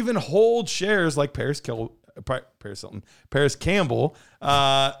 sell, even hold shares like Paris Campbell.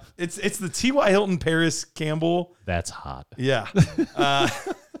 It's the T.Y. Hilton Paris Campbell. That's hot. Yeah.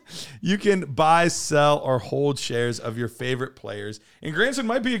 You can buy, sell, or hold shares of your favorite players. And Granson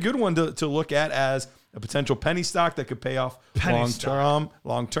might be a good one to look at as a potential penny stock that could pay off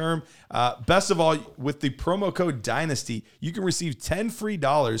long term. Best of all, with the promo code Dynasty, you can receive $10 free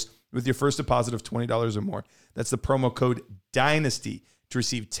with your first deposit of $20 or more. That's the promo code Dynasty to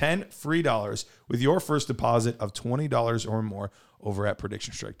receive $10 free with your first deposit of $20 or more over at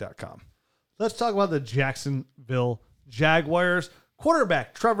PredictionStrike.com. Let's talk about the Jacksonville Jaguars.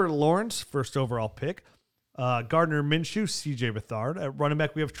 Quarterback Trevor Lawrence, first overall pick. Gardner Minshew, CJ Beathard. At running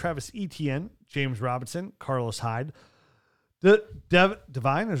back, we have Travis Etienne, James Robinson, Carlos Hyde. The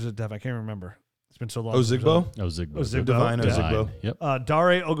Divine, or is it Dev? I can't remember. It's been so long. Ozigbo? Ozigbo. Divine Ozigbo. Yep.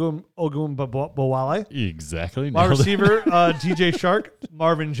 Dare Ogunbowale. Exactly. Wide Nailed it. receiver, DJ Shark,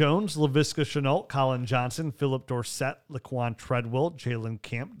 Marvin Jones, Laviska Shenault, Colin Johnson, Philip Dorsett, Laquan Treadwell, Jalen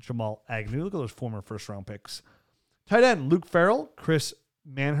Camp, Jamal Agnew. Look at those former first-round picks. Tight end, Luke Farrell, Chris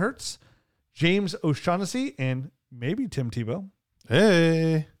Manhertz, James O'Shaughnessy, and maybe Tim Tebow.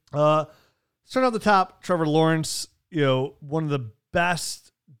 Hey. Starting out the top, Trevor Lawrence, one of the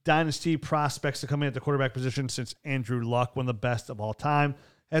best dynasty prospects to come in at the quarterback position since Andrew Luck, one of the best of all time.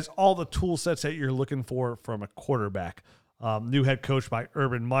 Has all the tool sets that you're looking for from a quarterback. New head coach by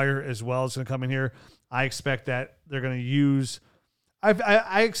Urban Meyer as well is going to come in here. I expect that they're going to use –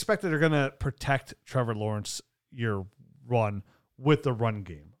 I expect that they're going to protect Trevor Lawrence year run with the run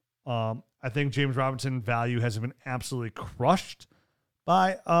game. I think James Robinson value has been absolutely crushed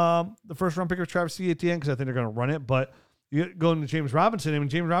by the first round pick of Travis Etienne because I think they're going to run it. But you go into James Robinson.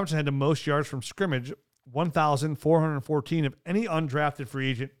 James Robinson had the most yards from scrimmage, 1,414 of any undrafted free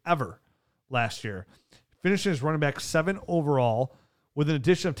agent ever last year. Finishing as running back 7 overall with an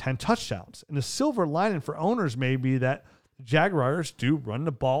addition of 10 touchdowns. And the silver lining for owners may be that the Jaguars do run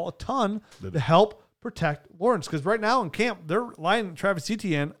the ball a ton to help protect Lawrence, because right now in camp they're lining Travis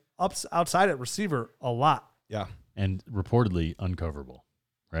Etienne up outside at receiver a lot. Yeah, and reportedly uncoverable,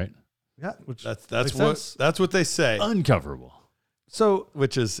 right? Yeah, which that's what they say. Uncoverable. So,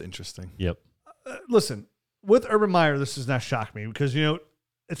 which is interesting. Yep. Listen, with Urban Meyer, this does not shock me because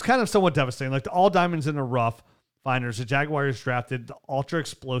it's kind of somewhat devastating. Like the all diamonds in the rough finders, the Jaguars drafted the ultra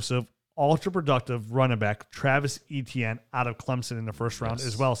explosive, ultra productive running back Travis Etienne out of Clemson in the first round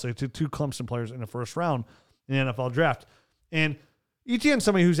as well. So they took 2 Clemson players in the first round in the NFL draft. And Etienne's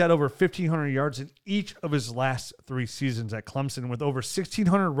somebody who's had over 1,500 yards in each of his last 3 seasons at Clemson, with over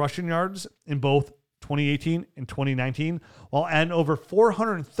 1,600 rushing yards in both 2018 and 2019, while adding over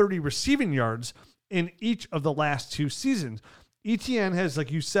 430 receiving yards in each of the last 2 seasons. Etienne has, like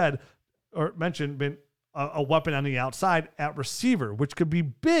you said or mentioned, been a weapon on the outside at receiver, which could be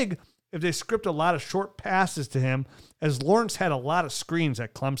big if they script a lot of short passes to him, as Lawrence had a lot of screens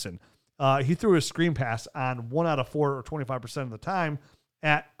at Clemson. He threw a screen pass on 1 out of 4 or 25% of the time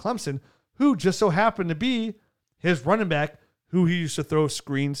at Clemson, who just so happened to be his running back who he used to throw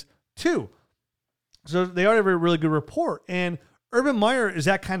screens to. So they already have a really good rapport. And Urban Meyer is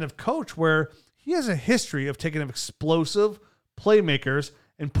that kind of coach where he has a history of taking explosive playmakers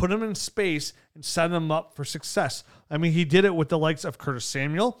and put them in space and setting them up for success. I mean, he did it with the likes of Curtis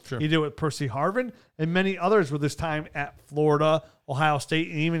Samuel. Sure. He did it with Percy Harvin and many others with his time at Florida, Ohio State,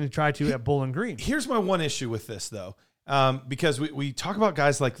 and even he tried to at Bowling Green. Here's my one issue with this, though, because we talk about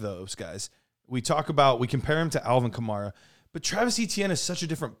guys like those guys. We compare him to Alvin Kamara, but Travis Etienne is such a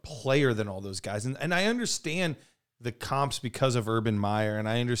different player than all those guys. And I understand the comps because of Urban Meyer, and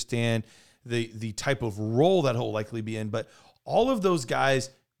I understand the type of role that he'll likely be in, but all of those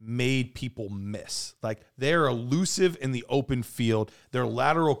guys made people miss. Like, they're elusive in the open field. Their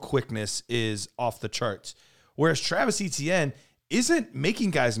lateral quickness is off the charts. Whereas Travis Etienne isn't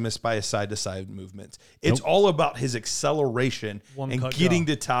making guys miss by his side-to-side movements. It's all about his acceleration and getting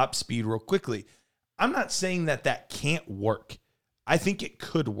to top speed real quickly. I'm not saying that can't work. I think it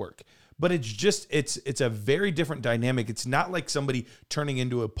could work. But it's just, it's a very different dynamic. It's not like somebody turning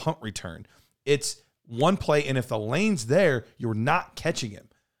into a punt return. It's one play, and if the lane's there, you're not catching him.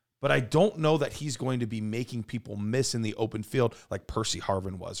 But I don't know that he's going to be making people miss in the open field like Percy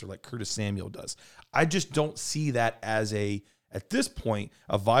Harvin was or like Curtis Samuel does. I just don't see that as at this point,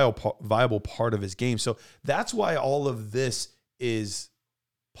 a viable part of his game. So that's why all of this is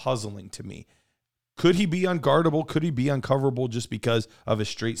puzzling to me. Could he be unguardable? Could he be uncoverable just because of his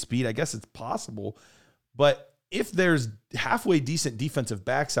straight speed? I guess it's possible. But if there's halfway decent defensive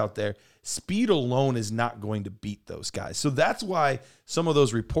backs out there, speed alone is not going to beat those guys. So that's why some of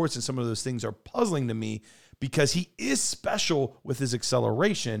those reports and some of those things are puzzling to me, because he is special with his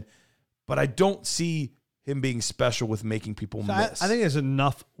acceleration, but I don't see him being special with making people miss. I think there's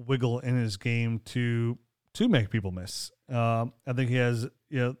enough wiggle in his game to make people miss. I think he has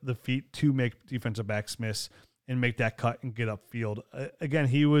the feet to make defensive backs miss and make that cut and get upfield. Again,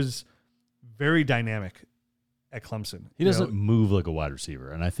 he was very dynamic at Clemson. He doesn't move like a wide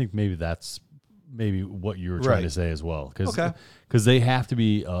receiver, and I think maybe that's what you were trying to say as well. Because they have to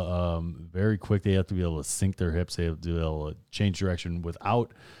be very quick. They have to be able to sink their hips. They have to be able to change direction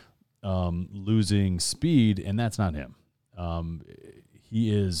without losing speed, and that's not him. He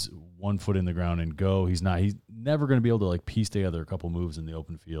is 1 foot in the ground and go. He's never going to be able to like piece together a couple moves in the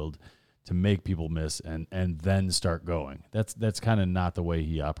open field to make people miss and then start going. That's kind of not the way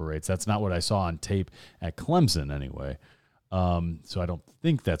he operates. That's not what I saw on tape at Clemson anyway. So I don't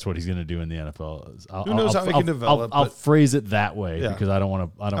think that's what he's going to do in the NFL. Who knows how he can develop? I'll phrase it that way because I don't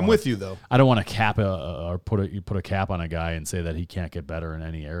want to. I'm with you though. I don't want to cap or put a cap on a guy and say that he can't get better in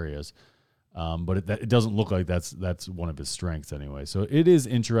any areas. But it doesn't look like that's one of his strengths anyway. So it is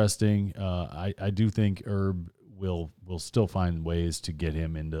interesting. I do think Herb will still find ways to get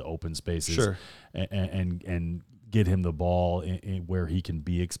him into open spaces, sure, and get him the ball in where he can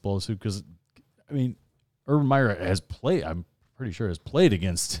be explosive. Because I mean, Urban Meyer has played. I'm pretty sure has played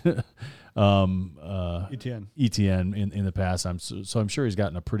against Etienne in the past. So I'm sure he's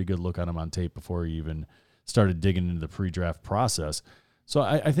gotten a pretty good look on him on tape before he even started digging into the pre-draft process. So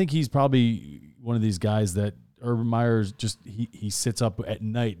I think he's probably one of these guys that Urban Meyer's just he sits up at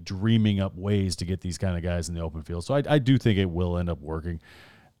night dreaming up ways to get these kind of guys in the open field. So I do think it will end up working.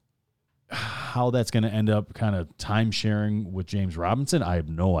 How that's going to end up kind of time sharing with James Robinson, I have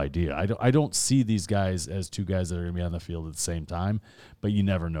no idea. I don't see these guys as two guys that are going to be on the field at the same time, but you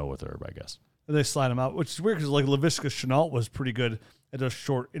never know with Herb, I guess. And they slide him out, which is weird because like Laviska Shenault was pretty good at those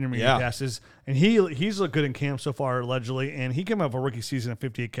short intermediate passes, and he's looked good in camp so far allegedly, and he came out of a rookie season at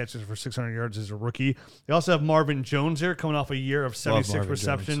 58 catches for 600 yards as a rookie. They also have Marvin Jones there coming off a year of 76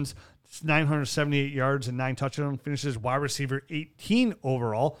 receptions, 978 yards and 9 touchdowns, finishes wide receiver 18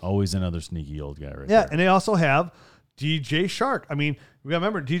 overall. Always another sneaky old guy right there. Yeah, and they also have DJ Shark. I mean, we got to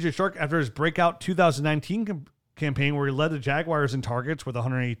remember DJ Shark after his breakout 2019 campaign where he led the Jaguars in targets with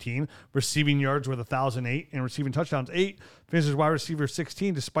 118, receiving yards with 1,008, and receiving touchdowns 8, finishes wide receiver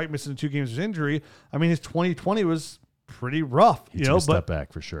 16 despite missing 2 games of injury. I mean, his 2020 was pretty rough. He took a step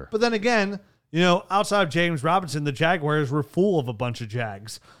back for sure. But then again, outside of James Robinson, the Jaguars were full of a bunch of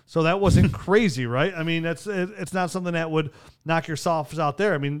Jags. So that wasn't crazy, right? I mean, it's not something that would knock your socks out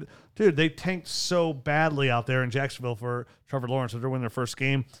there. I mean, dude, they tanked so badly out there in Jacksonville for Trevor Lawrence. After winning their first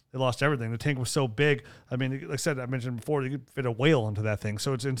game, they lost everything. The tank was so big. I mean, like I said, I mentioned before, you could fit a whale into that thing.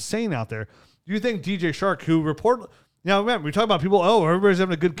 So it's insane out there. Do you think DJ Shark, who remember, we talk about people, everybody's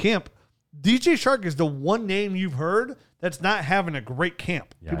having a good camp. DJ Shark is the one name you've heard that's not having a great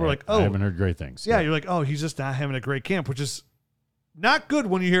camp. Yeah, People are like, oh. I haven't heard great things. Yeah, you're like, oh, he's just not having a great camp, which is not good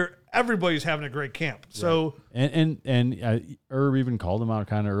when you hear everybody's having a great camp. So and Herb even called him out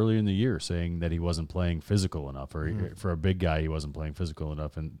kind of early in the year, saying that he wasn't playing physical enough, or for a big guy, he wasn't playing physical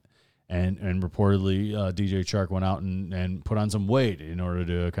enough, and reportedly DJ Shark went out and put on some weight in order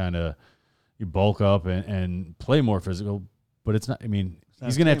to kind of bulk up and play more physical. But it's not. I mean,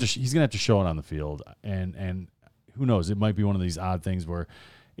 he's gonna have to show it on the field, and who knows? It might be one of these odd things where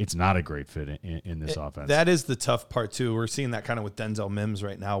it's not a great fit in this offense. That is the tough part, too. We're seeing that kind of with Denzel Mims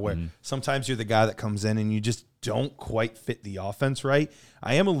right now, where sometimes you're the guy that comes in and you just don't quite fit the offense right.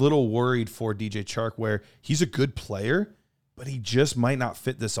 I am a little worried for DJ Chark, where he's a good player, but he just might not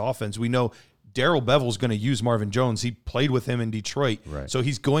fit this offense. We know Darrell Bevel's going to use Marvin Jones. He played with him in Detroit, so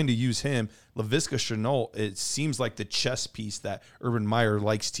he's going to use him. Laviska Shenault, it seems like the chess piece that Urban Meyer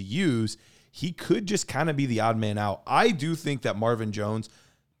likes to use. He could just kind of be the odd man out. I do think that Marvin Jones,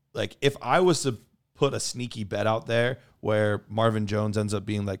 like if I was to put a sneaky bet out there where Marvin Jones ends up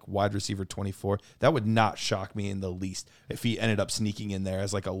being like wide receiver 24, that would not shock me in the least if he ended up sneaking in there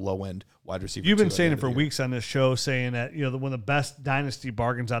as like a low-end wide receiver. You've been saying it for weeks on this show, saying that one of the best dynasty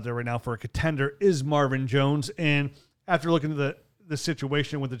bargains out there right now for a contender is Marvin Jones. And after looking at the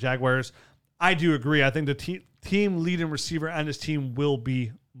situation with the Jaguars, I do agree. I think the team leading receiver on this team will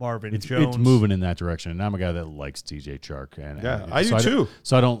be Marvin Jones. It's moving in that direction, and I'm a guy that likes DJ Chark, and I do too.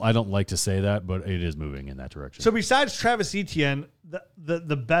 So I don't like to say that, but it is moving in that direction. So besides Travis Etienne,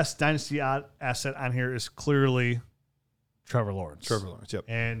 the best dynasty asset on here is clearly Trevor Lawrence. Yep.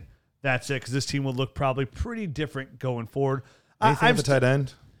 And that's it, because this team will look probably pretty different going forward. Anything at the tight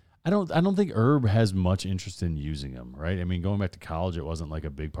end? I don't think Herb has much interest in using him, right? I mean, going back to college, it wasn't like a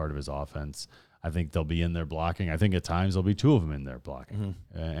big part of his offense. I think they'll be in there blocking. I think at times there'll be two of them in there blocking,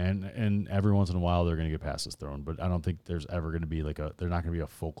 and every once in a while they're going to get passes thrown. But I don't think there's ever going to be they're not going to be a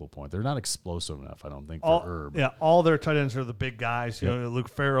focal point. They're not explosive enough, I don't think, for Herb. Yeah, all their tight ends are the big guys. You know, Luke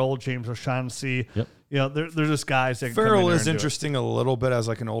Farrell, James O'Shaughnessy. Yep. They're just guys that Farrell is interesting a little bit as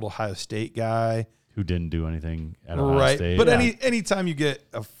like an old Ohio State guy who didn't do anything at Ohio State. But anytime you get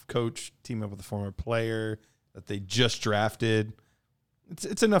a coach team up with a former player that they just drafted,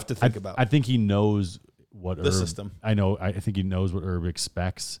 it's enough to think about. I think he knows what the system. I think he knows what Herb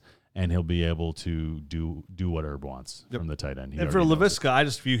expects, and he'll be able to do what Herb wants from the tight end. And for Laviska, I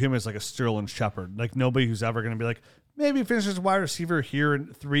just view him as like a Sterling Shepard, like nobody who's ever going to be like, maybe finishes wide receiver here in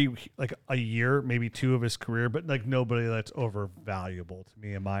 3, like a year, maybe 2 of his career, but like nobody that's overvaluable to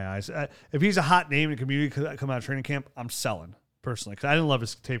me in my eyes. If he's a hot name in the community coming out of training camp, I'm selling personally, because I didn't love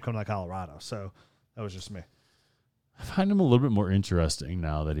his tape coming out of Colorado, so that was just me. I find him a little bit more interesting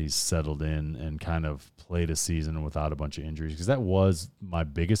now that he's settled in and kind of played a season without a bunch of injuries, because that was my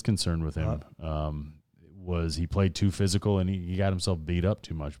biggest concern with him. Was he played too physical and he got himself beat up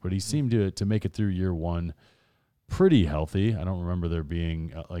too much, but he seemed to make it through year one pretty healthy. I don't remember there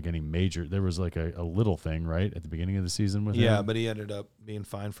being like any major. There was like a little thing right at the beginning of the season with him. Yeah, but he ended up being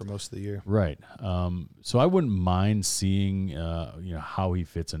fine for most of the year. Right. So I wouldn't mind seeing how he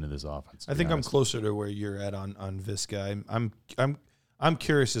fits into this offense. I think I'm closer to where you're at on Viska. I'm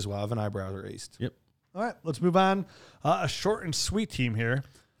curious as well. I have an eyebrow raised. Yep. All right, let's move on. A short and sweet team here.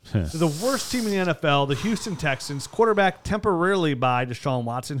 So the worst team in the NFL, the Houston Texans, quarterback temporarily by Deshaun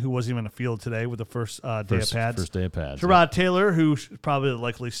Watson, who wasn't even on the field today with the first day of pads. First day of pads. Tyrod Taylor, who's probably the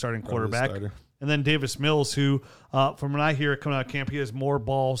likely starting quarterback. And then Davis Mills, who, from when I hear it coming out of camp, he has more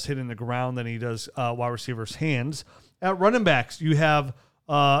balls hitting the ground than he does wide receivers' hands. At running backs, you have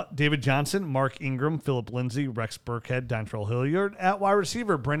David Johnson, Mark Ingram, Phillip Lindsay, Rex Burkhead, Dontrell Hilliard. At wide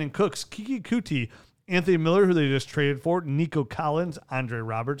receiver, Brandon Cooks, Kiki Kuti, Anthony Miller, who they just traded for, Nico Collins, Andre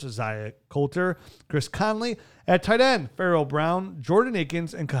Roberts, Isaiah Coulter, Chris Conley. At tight end, Pharaoh Brown, Jordan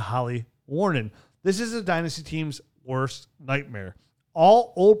Akins, and Kahali Warren. This is a dynasty team's worst nightmare.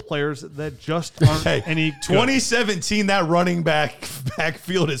 All old players that just aren't any good. 2017, that running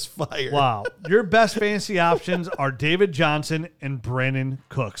backfield is fire. Wow. Your best fantasy options are David Johnson and Brandon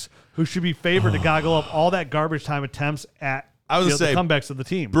Cooks, who should be favored to goggle up all that garbage time attempts at the comebacks of the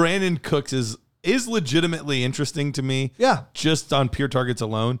team. Brandon Cooks is legitimately interesting to me. Yeah. Just on pure targets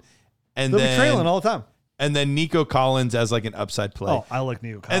alone. And They'll then be trailing all the time. And then Nico Collins as like an upside play. Oh, I like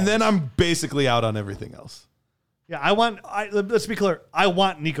Nico Collins. And then I'm basically out on everything else. Yeah, let's be clear. I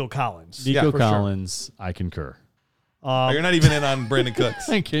want Nico Collins. Nico Collins, sure. I concur. You're not even in on Brandon Cooks.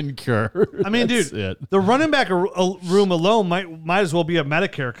 I concur. I mean, dude, the running back room alone might as well be a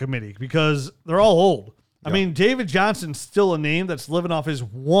Medicare committee because they're all old. Yeah. I mean, David Johnson's still a name that's living off his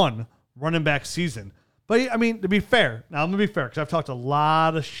one running back season. But, I mean, to be fair, now I'm going to be fair because I've talked a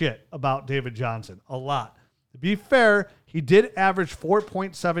lot of shit about David Johnson. A lot. To be fair, he did average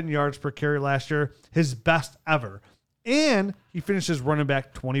 4.7 yards per carry last year, his best ever. And he finished as running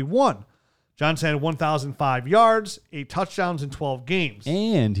back 21. Johnson had 1,005 yards, 8 touchdowns in 12 games.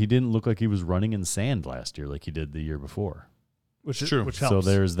 And he didn't look like he was running in sand last year like he did the year before. Which is true. Which helps. So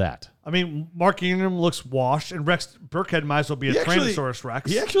there's that. I mean, Mark Ingram looks washed, and Rex Burkhead might as well be a Tyrannosaurus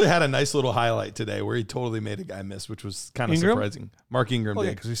Rex. He actually had a nice little highlight today where he totally made a guy miss, which was kind of surprising. Mark Ingram Oh, yeah,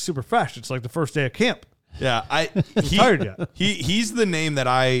 did. because he's super fresh. It's like the first day of camp. Yeah, Tired yet? He's the name that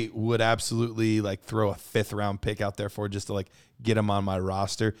I would absolutely like throw a 5th round pick out there for just to like get him on my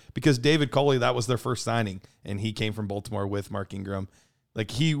roster because David Coley, that was their first signing, and he came from Baltimore with Mark Ingram.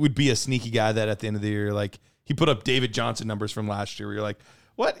 Like he would be a sneaky guy that at the end of the year, like he put up David Johnson numbers from last year where you're like,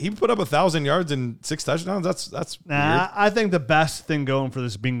 what? He put up 1,000 yards and 6 touchdowns? That's weird. I think the best thing going for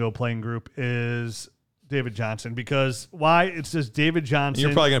this bingo playing group is David Johnson because why? It's just David Johnson.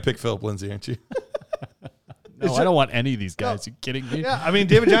 You're probably gonna pick Philip Lindsay, aren't you? No, I don't want any of these guys. You kidding me? Yeah, I mean,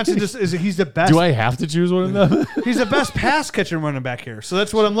 David Johnson he's the best. Do I have to choose one of them? He's the best pass catching running back here. So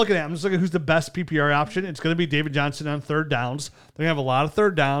that's what I'm looking at. I'm just looking at who's the best PPR option. It's going to be David Johnson on third downs. They're going to have a lot of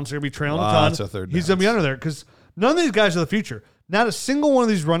third downs. They're going to be trailing Lots a ton. of third He's going to be downs. under there because none of these guys are the future. Not a single one of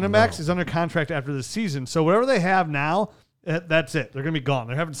these running backs is under contract after this season. So whatever they have now, that's it. They're going to be gone.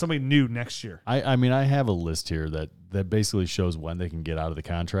 They're having somebody new next year. I mean, I have a list here that basically shows when they can get out of the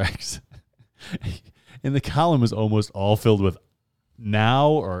contracts. And the column is almost all filled with now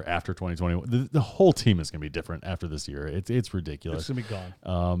or after 2021. The whole team is going to be different after this year. It's ridiculous. It's going to be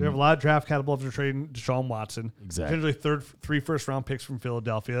gone. They have a lot of draft capital after trading Deshaun Watson. Exactly. Potentially 3 first-round picks from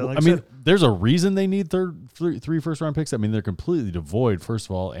Philadelphia. Like I mean, there's a reason they need 3 first-round picks. I mean, they're completely devoid, first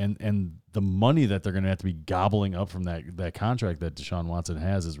of all, and the money that they're going to have to be gobbling up from that contract that Deshaun Watson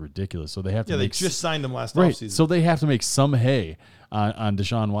has is ridiculous. So they have to They make just signed him last right. offseason. So they have to make some hay on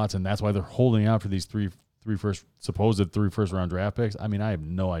Deshaun Watson. That's why they're holding out for these supposed 3 first-round draft picks. I mean, I have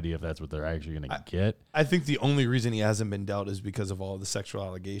no idea if that's what they're actually going to get. I think the only reason he hasn't been dealt is because of all the sexual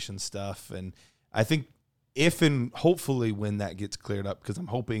allegation stuff. And I think if and hopefully when that gets cleared up, because I'm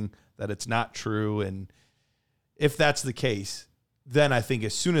hoping that it's not true, and if that's the case, then I think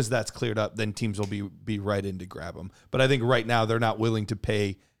as soon as that's cleared up, then teams will be right in to grab him. But I think right now they're not willing to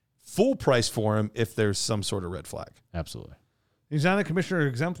pay full price for him if there's some sort of red flag. Absolutely. He's not a commissioner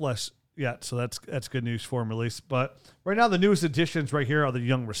exempt list yet, so that's good news for him, at least. But right now, the newest additions right here are the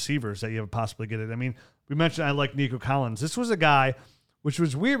young receivers that you have possibly get it. I mean, we mentioned I like Nico Collins. This was a guy, which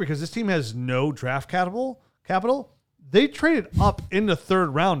was weird because this team has no draft capital. They traded up in the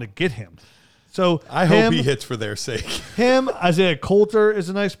 3rd round to get him. So I hope he hits for their sake. Him, Isaiah Coulter is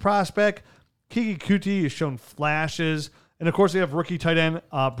a nice prospect. Kiki Kuti has shown flashes. And, of course, they have rookie tight end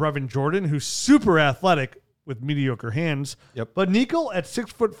Brevin Jordan, who's super athletic with mediocre hands. Yep. But Nico at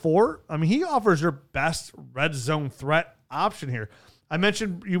 6'4", I mean, he offers your best red zone threat option here.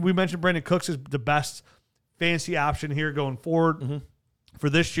 We mentioned Brandon Cooks is the best fantasy option here going forward for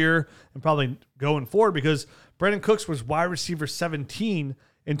this year and probably going forward because Brandon Cooks was wide receiver 17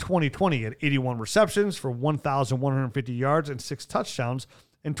 in 2020 at 81 receptions for 1,150 yards and 6 touchdowns.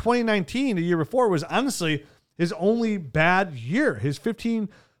 In 2019, the year before, was honestly his only bad year. His 15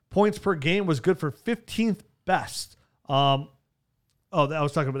 points per game was good for 15th best. That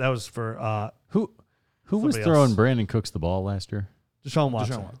was for Who was somebody throwing else. Brandon Cooks the ball last year? Deshaun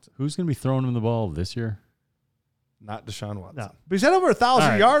Watson. Who's going to be throwing him the ball this year? Not Deshaun Watson. No, but he's had over 1,000 All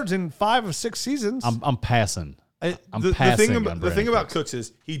right. yards in 5 of 6 seasons. I'm passing. I'm The passing thing on about Brandon Cooks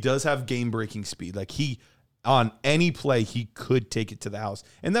is he does have game-breaking speed. Like on any play, he could take it to the house.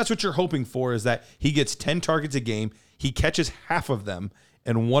 And that's what you're hoping for is that he gets 10 targets a game, he catches half of them,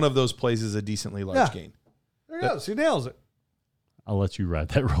 and one of those plays is a decently large gain. There he goes. He nails it. I'll let you ride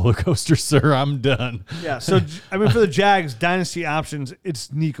that roller coaster, sir. I'm done. Yeah, so, I mean, for the Jags, dynasty options,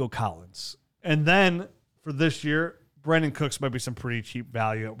 it's Nico Collins. And then for this year, Brandon Cooks might be some pretty cheap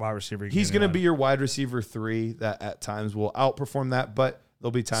value at wide receiver. He's going to be your wide receiver 3 that at times will outperform that, but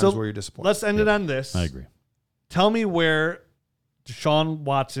there'll be times where you're disappointed. Let's end it on this. I agree. Tell me where Deshaun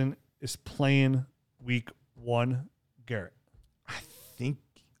Watson is playing week 1, Garrett.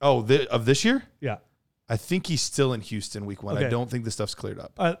 Of this year? Yeah. I think he's still in Houston week 1. Okay. I don't think the stuff's cleared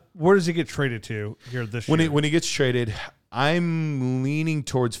up. Where does he get traded to here this year? When he gets traded, I'm leaning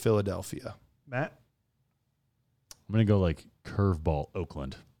towards Philadelphia. Matt? I'm going to go like curveball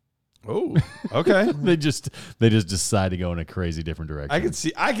Oakland. Oh, okay. They just decide to go in a crazy different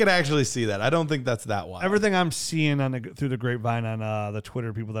direction. I could actually see that. I don't think that's that wild. Everything I'm seeing through the grapevine on the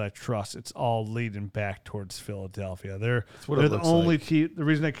Twitter people that I trust, it's all leading back towards Philadelphia. They're the only team. The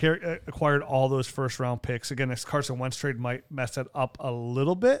reason they acquired all those first round picks, again, this Carson Wentz trade might mess that up a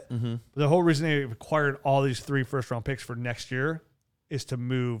little bit. Mm-hmm. But the whole reason they acquired all these 3 first round picks for next year is to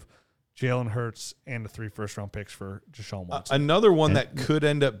move Jalen Hurts and the 3 first round picks for Deshaun Watson. Another one that could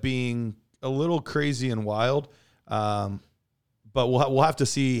end up being a little crazy and wild, but we'll have to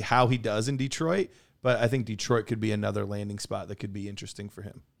see how he does in Detroit. But I think Detroit could be another landing spot that could be interesting for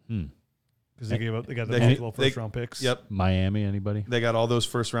him. Because they got the multiple first round picks. Yep. Miami, anybody? They got all those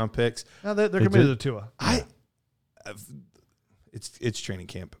first round picks. No, they're committed to Tua. It's training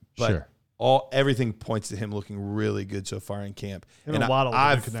camp, but Sure. Everything points to him looking really good so far in camp. And Waddle with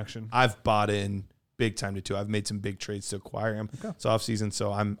a good connection. I've bought in big time to Tua. I've made some big trades to acquire him. Okay. It's off season,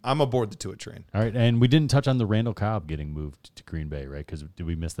 so I'm aboard the Tua train. All right, and we didn't touch on the Randall Cobb getting moved to Green Bay, right? Because did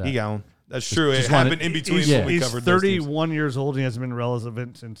we miss that? He gone. That's true. It happened in between when we covered. He's 31 years old. And he hasn't been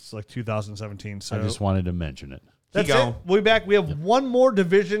relevant since like 2017. So I just wanted to mention it. That's it. We'll be back. We have one more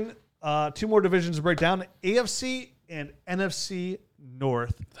division, 2 more divisions to break down: AFC and NFC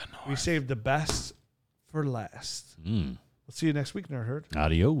North. We saved the best for last. We'll see you next week, Nerd Herd.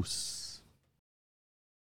 Adios.